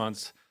it's 2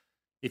 months.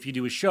 If you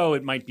do a show,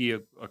 it might be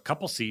a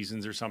couple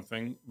seasons or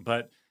something,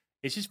 but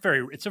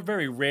it's a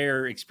very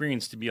rare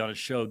experience to be on a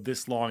show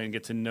this long and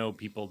get to know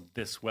people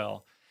this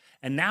well.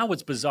 And now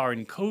what's bizarre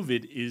in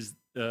COVID is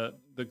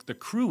the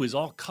crew is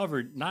all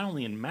covered not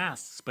only in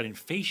masks, but in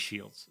face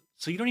shields.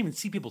 So you don't even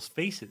see people's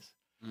faces.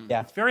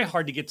 Yeah. It's very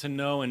hard to get to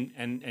know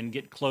and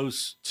get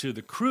close to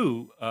the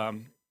crew,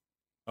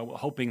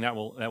 hoping that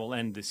will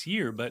end this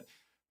year. But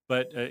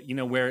you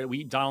know, where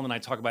Donald and I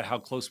talk about how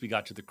close we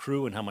got to the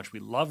crew and how much we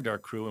loved our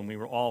crew, and we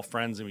were all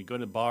friends, and we'd go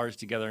to bars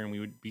together, and we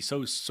would be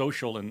so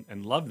social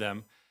and love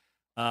them.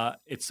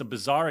 It's a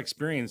bizarre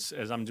experience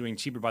as I'm doing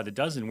Cheaper by the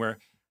Dozen, where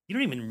you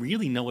don't even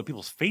really know what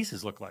people's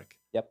faces look like.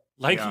 Yep.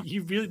 Like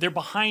they're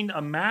behind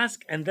a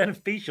mask and then a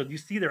face shield. You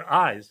see their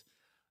eyes.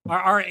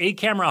 Our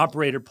camera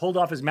operator pulled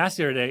off his mask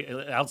the other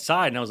day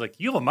outside, and I was like,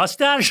 "You have a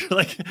mustache?"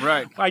 Like,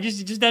 right? I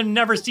just have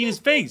never seen his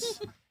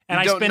face, and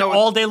I don't spent know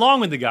all day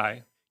long with the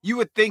guy. You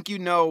would think you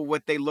know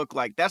what they look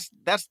like. That's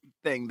the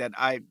thing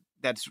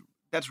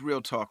that's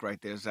real talk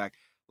right there, Zach.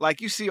 Like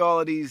you see all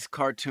of these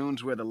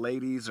cartoons where the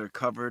ladies are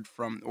covered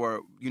from,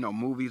 or you know,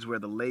 movies where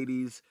the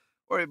ladies,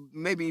 or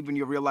maybe even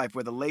your real life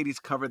where the ladies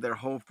cover their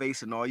whole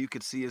face and all you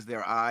could see is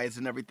their eyes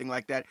and everything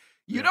like that.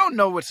 You don't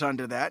know what's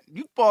under that.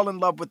 You fall in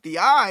love with the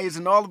eyes,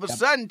 and all of a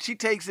sudden she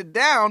takes it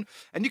down,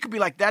 and you could be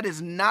like, "That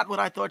is not what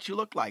I thought you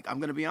looked like." I'm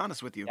going to be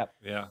honest with you. Yep.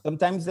 Yeah.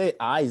 Sometimes the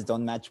eyes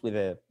don't match with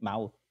the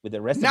mouth, with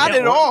the rest Not of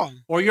it. at all.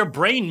 Or your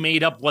brain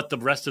made up what the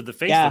rest of the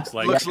face Yeah. looks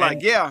like. Looks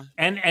like, yeah.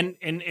 And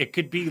it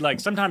could be like,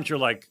 sometimes you're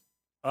like,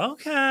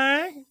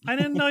 okay, I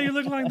didn't know you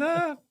looked like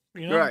that.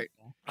 You know? Right.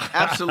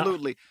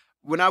 Absolutely.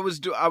 When I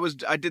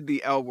did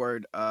the L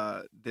Word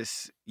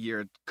this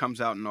year. It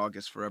comes out in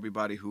August for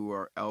everybody who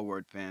are L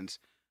Word fans.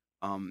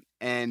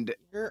 And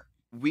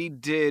we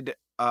did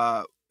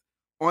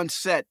on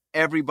set,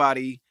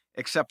 everybody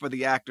except for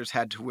the actors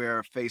had to wear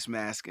a face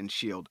mask and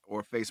shield,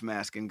 or face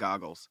mask and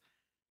goggles.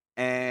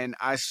 And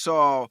I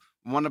saw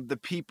one of the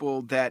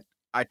people that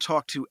I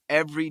talk to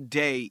every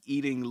day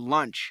eating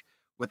lunch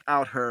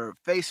without her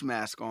face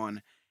mask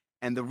on.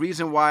 And the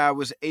reason why I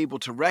was able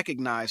to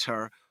recognize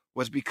her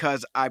was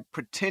because I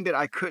pretended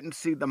I couldn't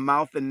see the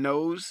mouth and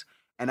nose,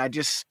 and I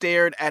just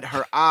stared at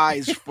her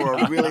eyes for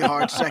a really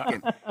hard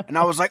second. And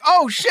I was like,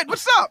 "Oh shit,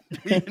 what's up?"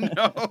 You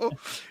know?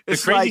 The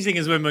crazy thing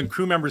is when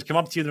crew members come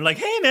up to you, they're like,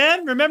 "Hey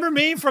man, remember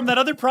me from that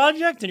other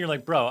project?" And you're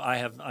like, "Bro,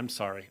 I'm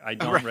sorry. I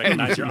don't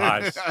recognize your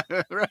eyes."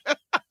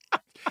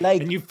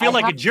 Like, and you feel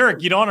like a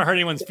jerk. You don't want to hurt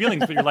anyone's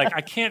feelings, but you're like,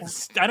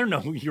 I don't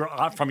know who you're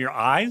from your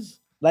eyes.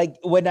 Like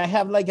when I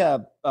have like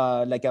a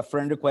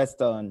friend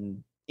request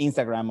on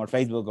Instagram or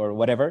Facebook or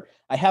whatever,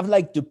 I have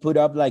like to put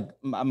up like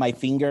my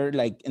finger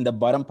like in the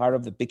bottom part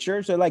of the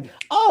picture. So like,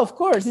 oh, of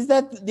course, is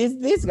that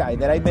this guy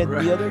that I met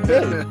the other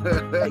day?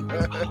 Like,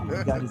 oh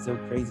my God, it's so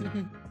crazy.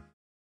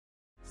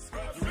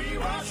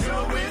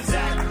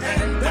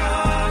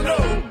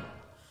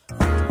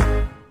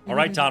 All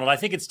right, Donald, I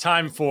think it's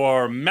time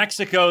for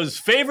Mexico's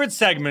favorite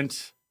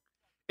segment.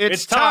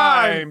 It's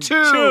time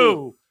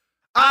to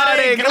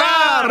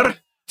arreglar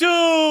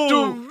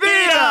tu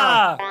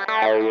vida.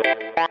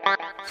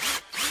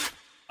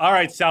 All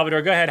right,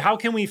 Salvador, go ahead. How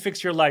can we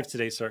fix your life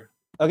today, sir?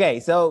 Okay,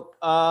 so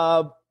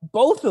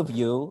both of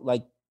you,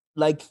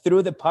 like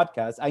through the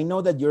podcast, I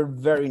know that you're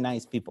very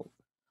nice people.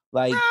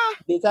 Like,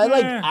 besides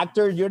like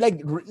actors, you're like,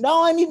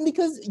 no, I mean,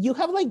 because you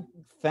have like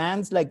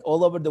fans like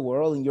all over the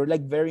world, and you're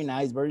like very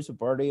nice, very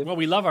supportive. Well,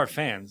 we love our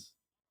fans.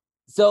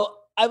 So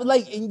I would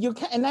like,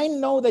 and I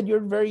know that you're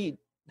very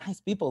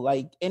nice people.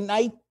 Like, and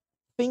I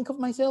think of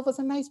myself as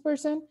a nice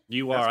person.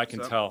 You are. I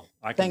can tell.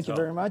 Thank you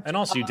very much. And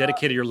also, you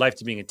dedicated your life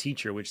to being a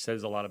teacher, which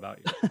says a lot about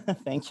you.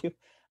 Thank you.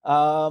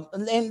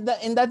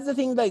 And that's the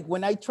thing. Like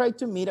when I try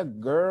to meet a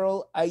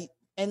girl, I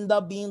end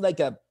up being like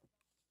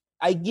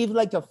I give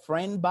like a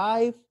friend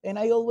vibe, and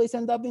I always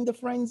end up in the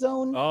friend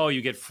zone. Oh,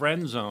 you get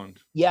friend zoned.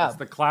 Yeah. It's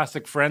the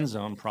classic friend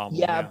zone problem.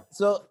 Yeah.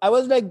 So I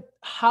was like,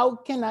 how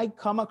can I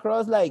come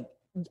across like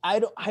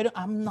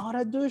I'm not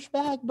a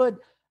douchebag, but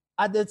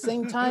at the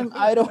same time,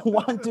 I don't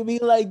want to be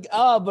like,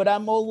 but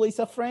I'm always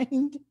a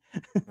friend.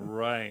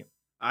 Right.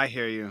 I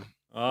hear you.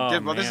 Oh,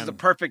 Well, this is a man.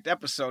 perfect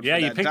episode. Yeah,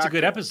 for you that. picked a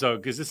good episode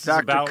because this is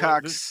Dr. about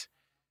Cox.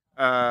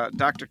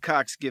 Dr.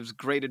 Cox gives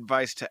great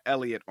advice to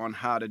Elliot on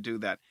how to do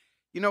that.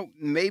 You know,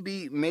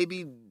 maybe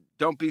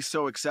don't be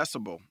so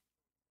accessible.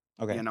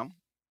 Okay. You know.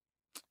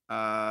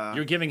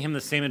 You're giving him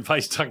the same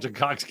advice Dr.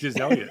 Cox gives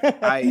Elliot.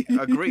 I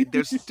agree.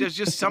 There's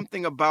just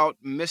something about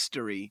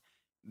mystery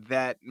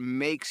that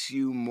makes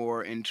you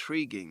more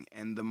intriguing,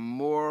 and the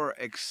more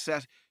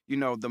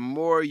the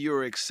more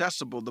you're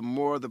accessible, the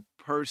more the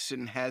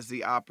person has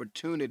the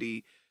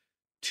opportunity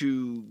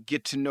to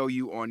get to know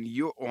you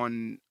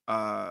on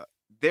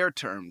their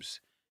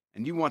terms,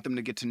 and you want them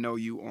to get to know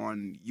you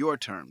on your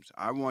terms.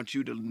 I want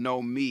you to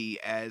know me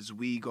as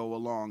we go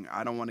along.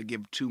 I don't want to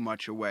give too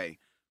much away.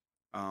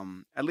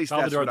 At least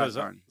that's what I've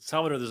done.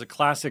 Salvador, there's a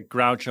classic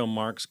Groucho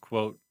Marx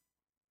quote.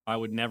 I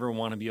would never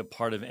want to be a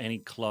part of any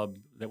club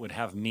that would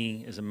have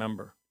me as a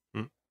member.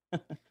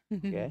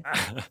 Okay.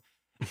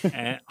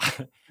 and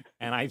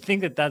I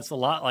think that that's a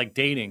lot like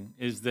dating,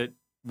 is that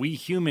we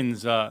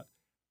humans,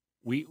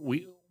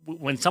 we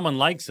when someone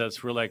likes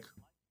us, we're like,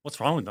 what's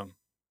wrong with them?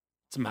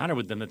 What's the matter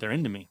with them that they're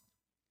into me?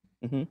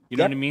 Mhm. You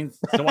know what I mean?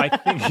 So I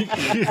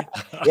think...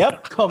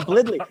 Yep,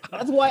 completely.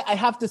 That's why I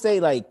have to say,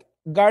 like,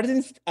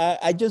 Gardens,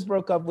 I just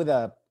broke up with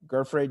a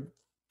girlfriend.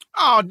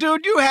 Oh,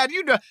 dude,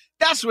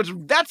 that's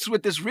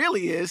what this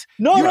really is.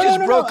 No, you no, just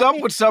no, no, broke no. up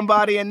with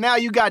somebody, and now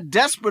you got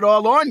desperate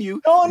all on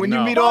you when you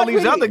No. meet all Not these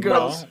really. other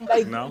girls. No.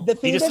 Like, No, the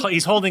thing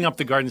he's holding up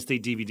the Garden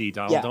State DVD,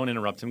 Donald. Yeah. Don't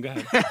interrupt him. Go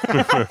ahead.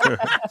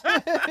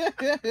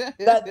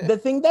 the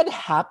thing that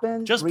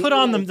happened. Just really put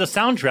on is- the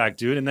soundtrack,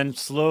 dude, and then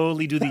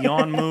slowly do the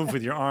yawn move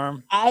with your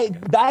arm.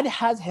 that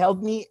has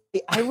helped me.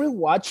 I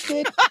rewatched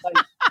it like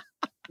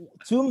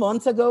 2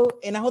 months ago,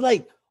 and I was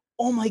like,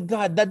 oh my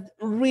God, that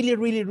really,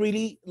 really,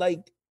 really,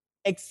 like,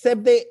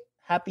 except the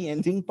happy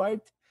ending part,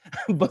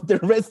 but the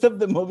rest of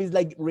the movie is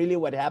like really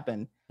what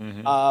happened.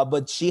 Mhm.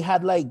 But she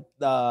had like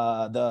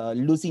the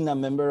losing a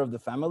member of the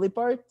family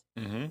part,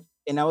 Mhm.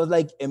 and I was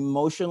like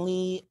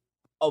emotionally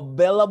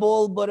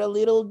available, but a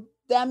little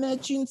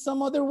damaged in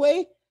some other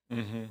way.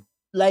 Mhm.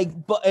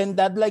 Like, but and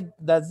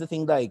that's the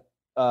thing, like,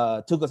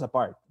 took us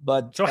apart.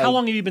 But So how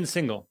long have you been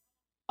single?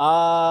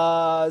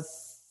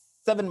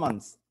 7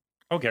 months.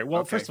 Okay,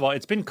 well, Okay. first of all,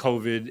 it's been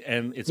COVID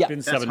and it's Yeah. been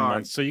That's 7 hard.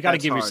 months. So you got to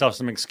That's give hard. yourself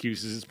some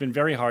excuses. It's been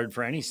very hard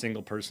for any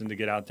single person to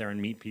get out there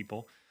and meet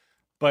people.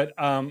 But,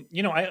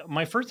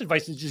 my first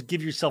advice is just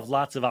give yourself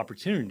lots of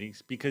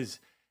opportunities, because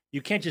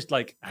you can't just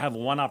like have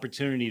one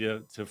opportunity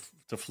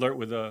to flirt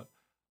with a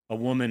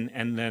woman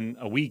and then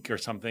a week or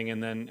something,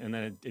 and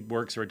then it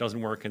works or it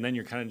doesn't work. And then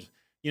you're kind of,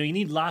 you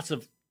need lots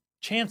of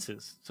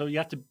chances. So you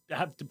have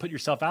to put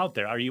yourself out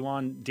there. Are you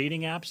on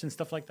dating apps and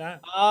stuff like that?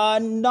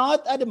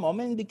 Not at the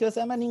moment, because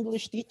I'm an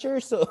English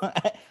teacher, so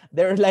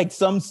there are like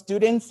some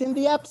students in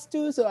the apps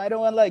too. So I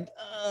don't want like.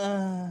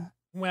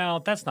 Well,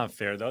 that's not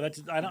fair though.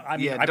 That's I don't. I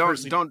mean, Yeah, I don't-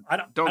 personally don't- I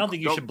don't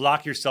think you don't- should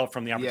block yourself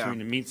from the Yeah. opportunity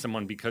to meet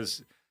someone,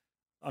 because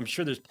I'm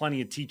sure there's plenty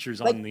of teachers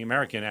Like- on the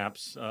American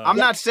apps. I'm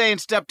not saying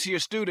step to your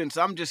students.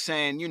 I'm just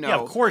saying, Yeah,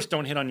 of course,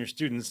 don't hit on your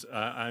students.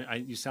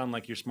 You sound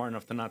like you're smart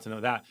enough to not to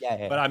know that.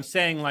 Yeah. But I'm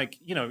saying, like,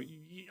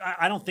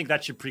 I don't think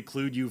that should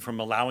preclude you from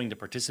allowing to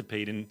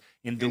participate in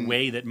the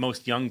way that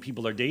most young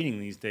people are dating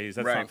these days.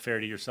 That's Right. not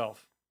fair to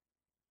yourself.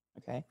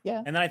 Okay.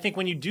 Yeah. And then I think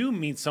when you do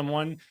meet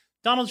someone,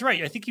 Donald's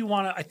right. I think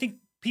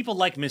people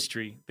like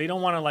mystery. They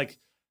don't want to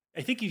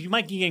I think you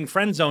might be getting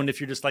friend zoned if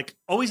you're just like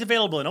always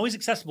available and always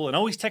accessible and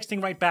always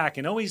texting right back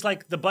and always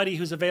like the buddy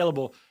who's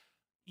available.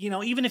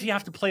 Even if you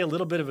have to play a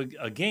little bit of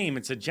a game,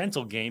 it's a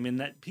gentle game, in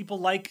that people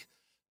like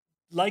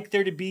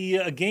there to be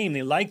a game.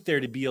 They like there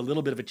to be a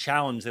little bit of a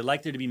challenge. They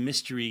like there to be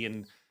mystery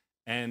and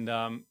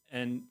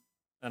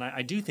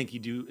I do think you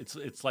do.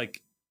 It's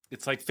like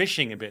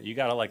fishing a bit. You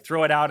got to like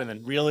throw it out and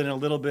then reel it in a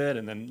little bit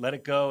and then let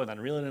it go and then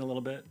reel it in a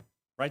little bit.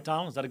 Right,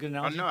 Donald? Is that a good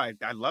Oh, analogy?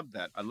 no, I love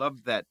that. I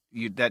love that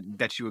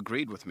you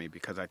agreed with me,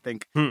 because I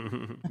think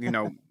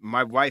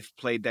my wife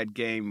played that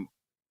game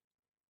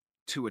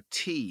to a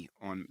T.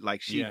 On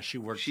like she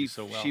worked you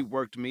so well. She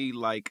worked me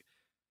like,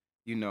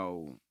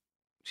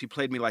 she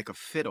played me like a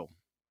fiddle,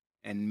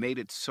 and made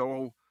it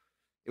so.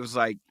 It was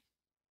like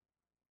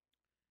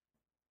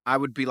I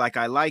would be like,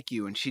 I like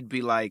you, and she'd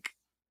be like,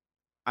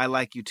 I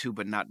like you too,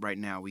 but not right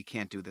now. We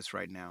can't do this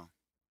right now.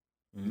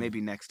 Maybe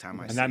next time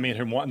I see And that made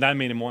him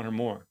want her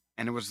more.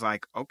 And it was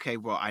like, okay,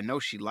 well, I know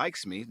she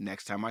likes me.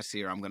 Next time I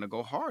see her, I'm going to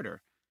go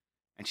harder.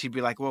 And she'd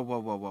be like, whoa, whoa,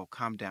 whoa, whoa,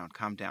 calm down.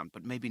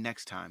 But maybe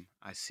next time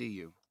I see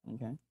you,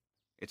 Okay.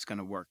 it's going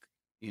to work,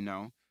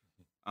 And,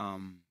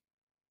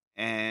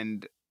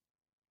 and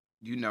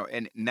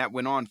that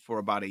went on for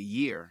about a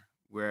year,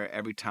 where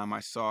every time I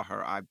saw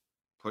her, I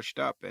pushed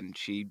up, and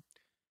she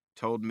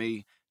told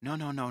me, no,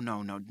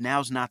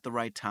 now's not the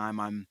right time.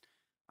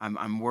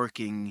 I'm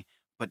working.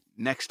 but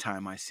next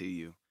time I see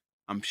you,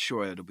 I'm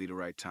sure it'll be the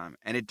right time.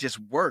 And it just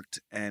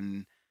worked.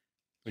 And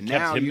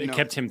now, it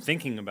kept him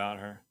thinking about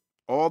her.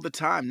 All the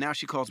time. Now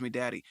she calls me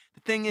daddy.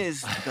 The thing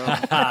is, though.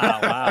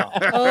 Wow.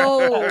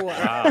 Oh,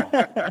 Wow.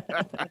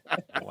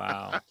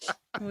 Wow.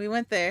 we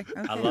went there.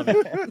 Okay. I love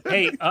it.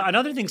 Hey,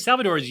 another thing,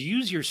 Salvador, is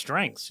use your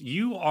strengths.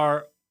 You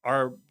are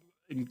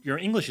your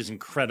English is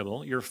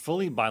incredible. You're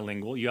fully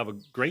bilingual. You have a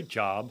great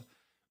job.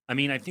 I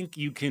mean, I think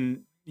you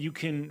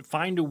can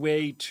find a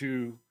way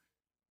to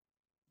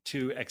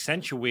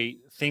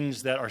accentuate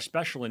things that are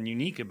special and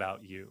unique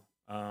about you.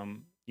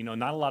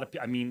 Not a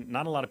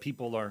lot of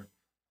people are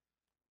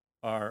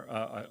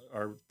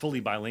fully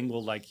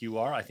bilingual like you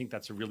are. I think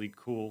that's a really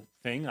cool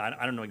thing.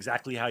 I don't know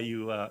exactly how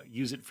you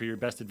use it for your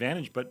best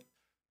advantage, but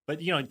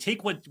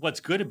take what's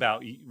good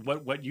about you,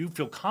 what you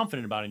feel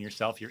confident about in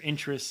yourself, your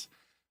interests,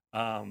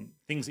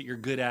 things that you're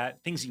good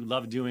at, things you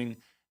love doing,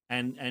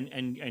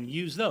 and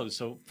use those.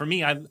 So for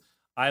me,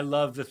 I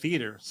love the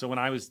theater. So when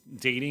I was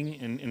dating,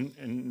 and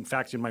in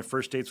fact, in my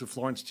first dates with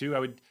Florence too, I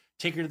would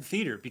take her to the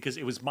theater because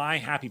it was my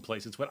happy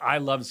place. It's what I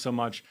loved so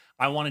much.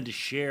 I wanted to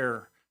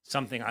share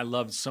something I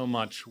loved so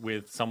much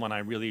with someone I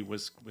really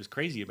was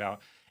crazy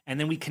about. And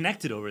then we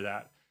connected over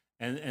that.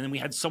 And then we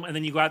had and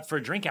then you go out for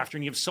a drink after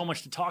and you have so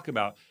much to talk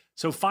about.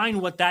 So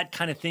find what that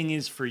kind of thing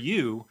is for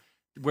you,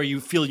 where you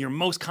feel you're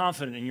most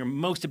confident and your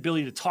most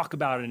ability to talk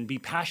about it and be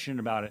passionate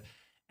about it.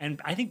 And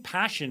I think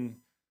passion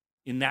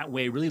in that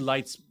way really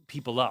lights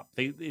people up.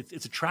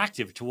 It's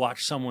attractive to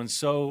watch someone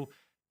so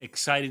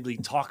excitedly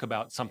talk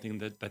about something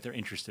that they're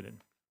interested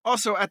in.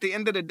 Also, at the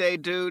end of the day,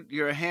 dude,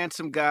 you're a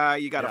handsome guy.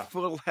 You got a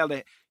full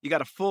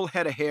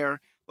head of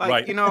hair. Like,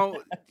 Right.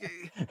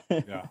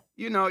 Yeah.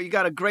 You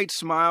got a great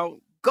smile.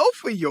 Go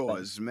for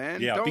yours,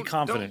 man. Yeah, be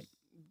confident.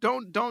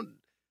 Don't.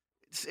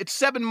 It's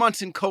 7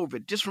 months in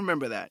COVID. Just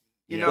remember that.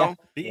 You Yeah. know,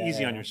 Be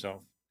easy on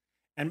yourself.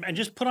 And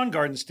just put on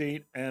Garden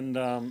State and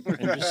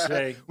just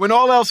say, when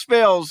all else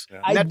fails,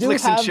 I do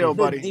Netflix and have chill,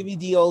 the buddy.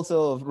 DVD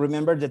also of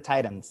Remember the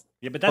Titans.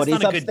 yeah, but that's But not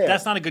it's a good upstairs.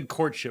 that's not a good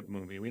courtship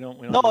movie. We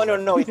don't No,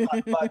 use that.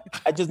 it's not.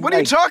 But I just What are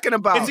you talking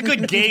about? It's a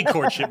good gay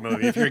courtship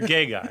movie if you're a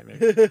gay guy.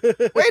 Maybe.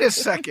 Wait a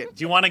second.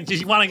 Do you want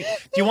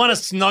to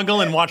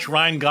snuggle and watch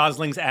Ryan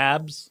Gosling's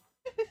abs?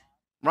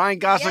 Ryan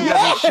Gosling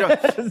Yes!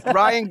 doesn't show.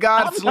 Ryan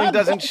Gosling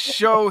doesn't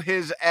show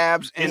his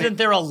abs. In Isn't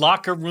there a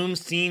locker room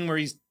scene where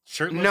he's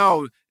shirtless?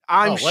 No,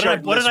 I'm what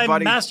shirtless, did I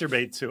buddy.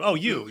 masturbate to? Oh,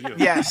 you.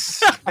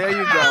 Yes, there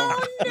you go.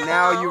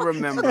 Now you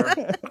remember.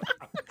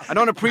 I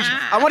don't appreciate.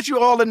 I want you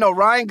all to know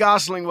Ryan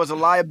Gosling was a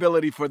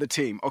liability for the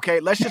team.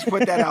 Okay, let's just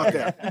put that out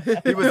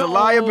there. He was a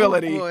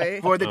liability boy.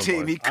 for the Oh,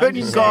 team. boy. He I'm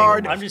couldn't just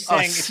guard saying- I'm just a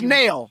saying if you-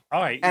 snail.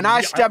 All right. And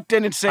I stepped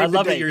in and saved I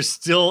love the that day. you're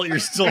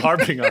still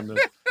harping on this.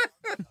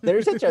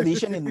 There's a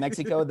tradition in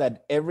Mexico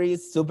that every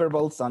Super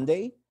Bowl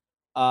Sunday,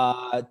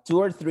 2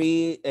 or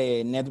 3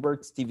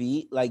 networks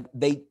TV, like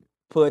they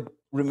put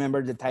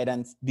Remember the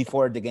Titans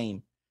before the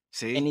game.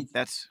 See, and it's-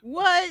 that's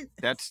What?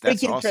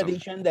 Freaking awesome.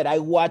 tradition that I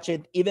watch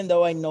it, even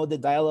though I know the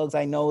dialogues,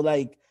 I know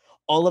like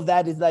all of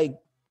that is like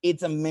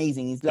it's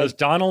amazing. It's like Does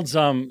Donald,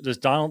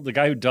 the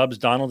guy who dubs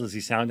Donald, does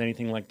he sound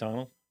anything like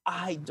Donald?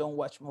 I don't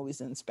watch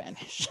movies in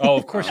Spanish. Oh,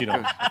 of course you don't.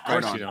 Of Right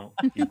course on. you don't.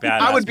 You badass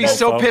I would be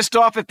so mofo. pissed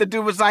off if the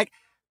dude was like,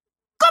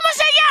 "Cómo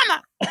se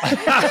llama?"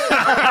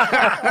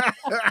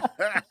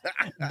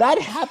 That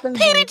happens.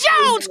 Petey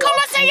Jones, ¿cómo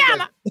se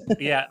llama?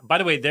 Yeah. By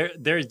the way,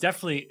 there's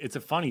definitely, it's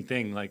a funny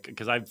thing, like,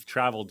 because I've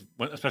traveled,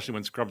 especially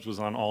when Scrubs was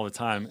on all the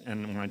time,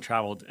 and when I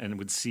traveled and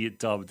would see it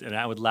dubbed, and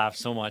I would laugh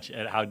so much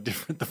at how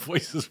different the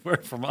voices were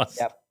from us.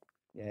 Yep.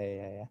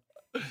 Yeah.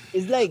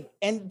 It's like,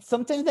 and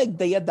sometimes like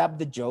they adapt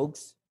the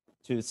jokes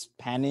to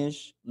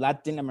Spanish,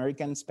 Latin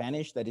American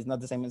Spanish, that is not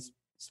the same as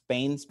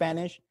Spain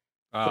Spanish.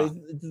 So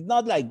it's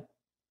not like,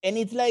 and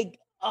it's like,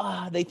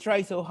 they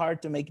try so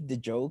hard to make the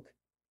joke.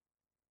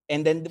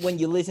 And then when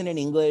you listen in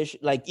English,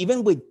 like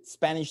even with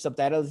Spanish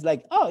subtitles, it's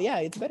like, oh yeah,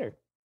 it's better.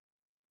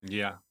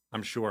 Yeah,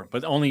 I'm sure,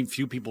 but only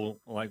few people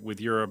like with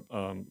your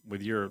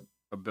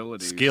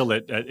Abilities. skill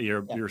at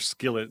your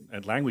skill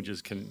at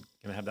languages can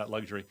have that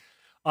luxury.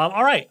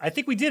 All right, I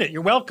think we did it.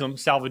 You're welcome,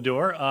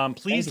 Salvador.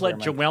 Please you let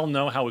very much. Joelle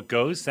know how it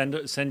goes. Send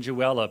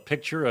Joelle a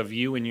picture of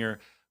you and your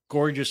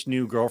gorgeous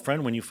new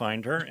girlfriend when you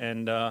find her,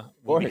 and we'll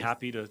be Gorgeous.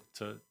 happy to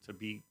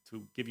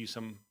give you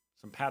some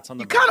pats on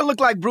the You kind of look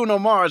like Bruno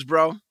Mars,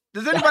 bro.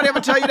 Does anybody ever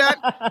tell you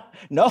that?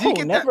 No, Did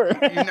you get that?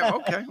 never. You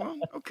know, okay, well,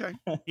 okay.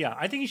 Yeah,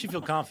 I think you should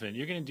feel confident.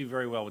 You're going to do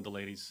very well with the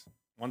ladies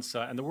once,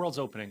 and the world's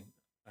opening,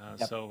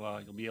 Yep. so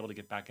you'll be able to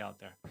get back out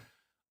there.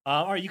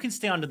 All right, you can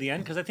stay on to the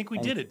end because I think we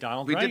did it,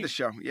 Donald. We right? did the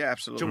show. Yeah,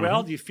 absolutely.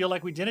 Joelle, do you feel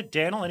like we did it?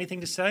 Daniel,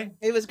 anything to say?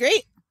 It was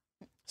great.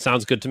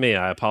 Sounds good to me.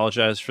 I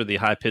apologize for the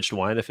high pitched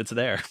whine if it's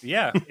there.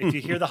 Yeah, if you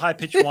hear the high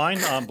pitched whine,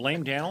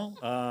 blame Daniel.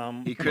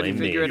 He couldn't Blame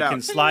figure me. it You out.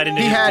 can slide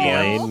into He his had,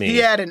 DMs. Blame me. he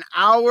had an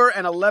hour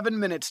and 11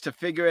 minutes to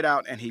figure it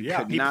out, and he Yeah,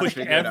 could he not pushed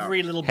figure it out.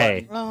 every little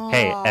Hey, button.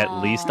 hey, at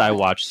least I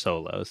watch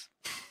solos.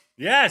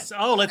 Yes.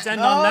 Oh, let's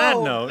end on that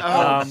Oh. note.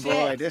 Oh,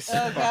 boy, this Oh,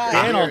 fucker God.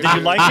 Daniel, here. did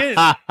you like it?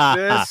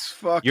 This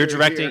fucker Your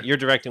directing, here. your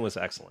directing was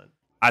excellent.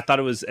 I thought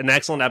it was an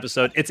excellent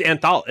episode. It's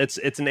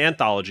an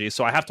anthology,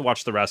 so I have to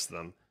watch the rest of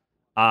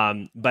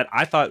them. But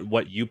I thought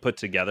what you put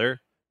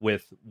together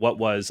with what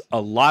was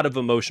a lot of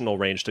emotional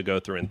range to go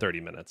through in 30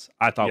 minutes,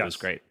 I thought was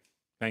great.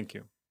 Thank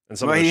you. And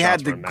some Well, of he had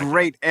shots the were immaculate.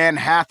 great Anne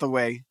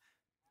Hathaway.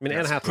 I mean, Anne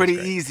Hathaway's Pretty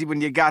great. easy when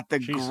you got the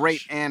She's-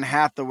 great Anne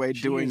Hathaway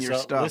She doing is, your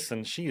stuff.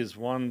 Listen, she is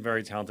one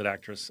very talented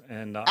actress,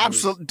 and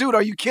Absolutely, dude.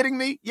 Are you kidding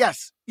me?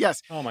 Yes.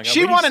 Oh my God! She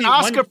When you won an see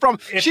Oscar one-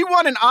 She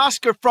won an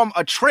Oscar from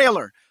a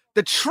trailer.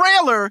 The trailer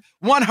wailer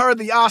won her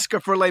the Oscar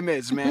for Les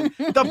Mis, man.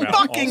 The Yeah,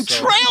 fucking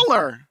also-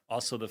 trailer.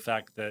 Also, the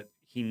fact that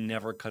he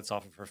never cuts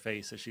off of her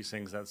face as she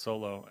sings that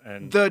solo,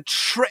 and I'm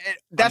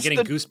I'm getting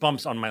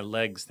goosebumps on my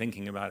legs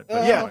thinking about it.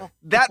 But Yeah, anyway.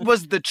 that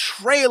was the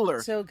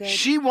trailer. So good.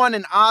 She won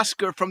an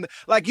Oscar from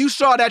like you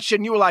saw that shit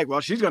and you were like,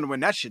 well, she's gonna win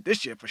that shit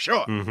this year for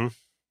sure. Mm-hmm.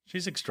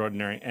 She's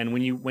extraordinary, and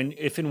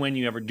if and when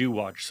you ever do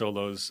watch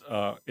solos,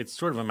 it's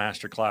sort of a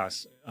master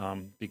class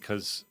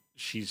because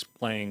she's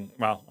playing.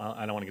 Well,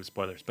 I don't want to give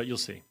spoilers, but you'll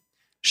see.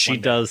 She One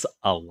day. does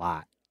a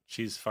lot.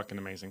 She's fucking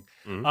amazing.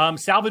 Mhm.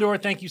 Salvador,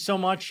 thank you so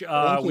much.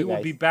 Thank you, We will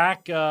guys. be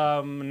back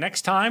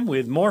next time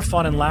with more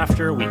fun and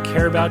laughter. We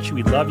care about you.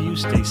 We love you.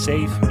 Stay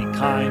safe. Be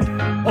kind.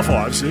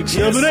 5, 6,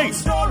 7, 8.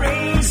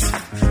 Stories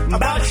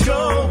about a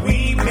show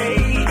we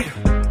made.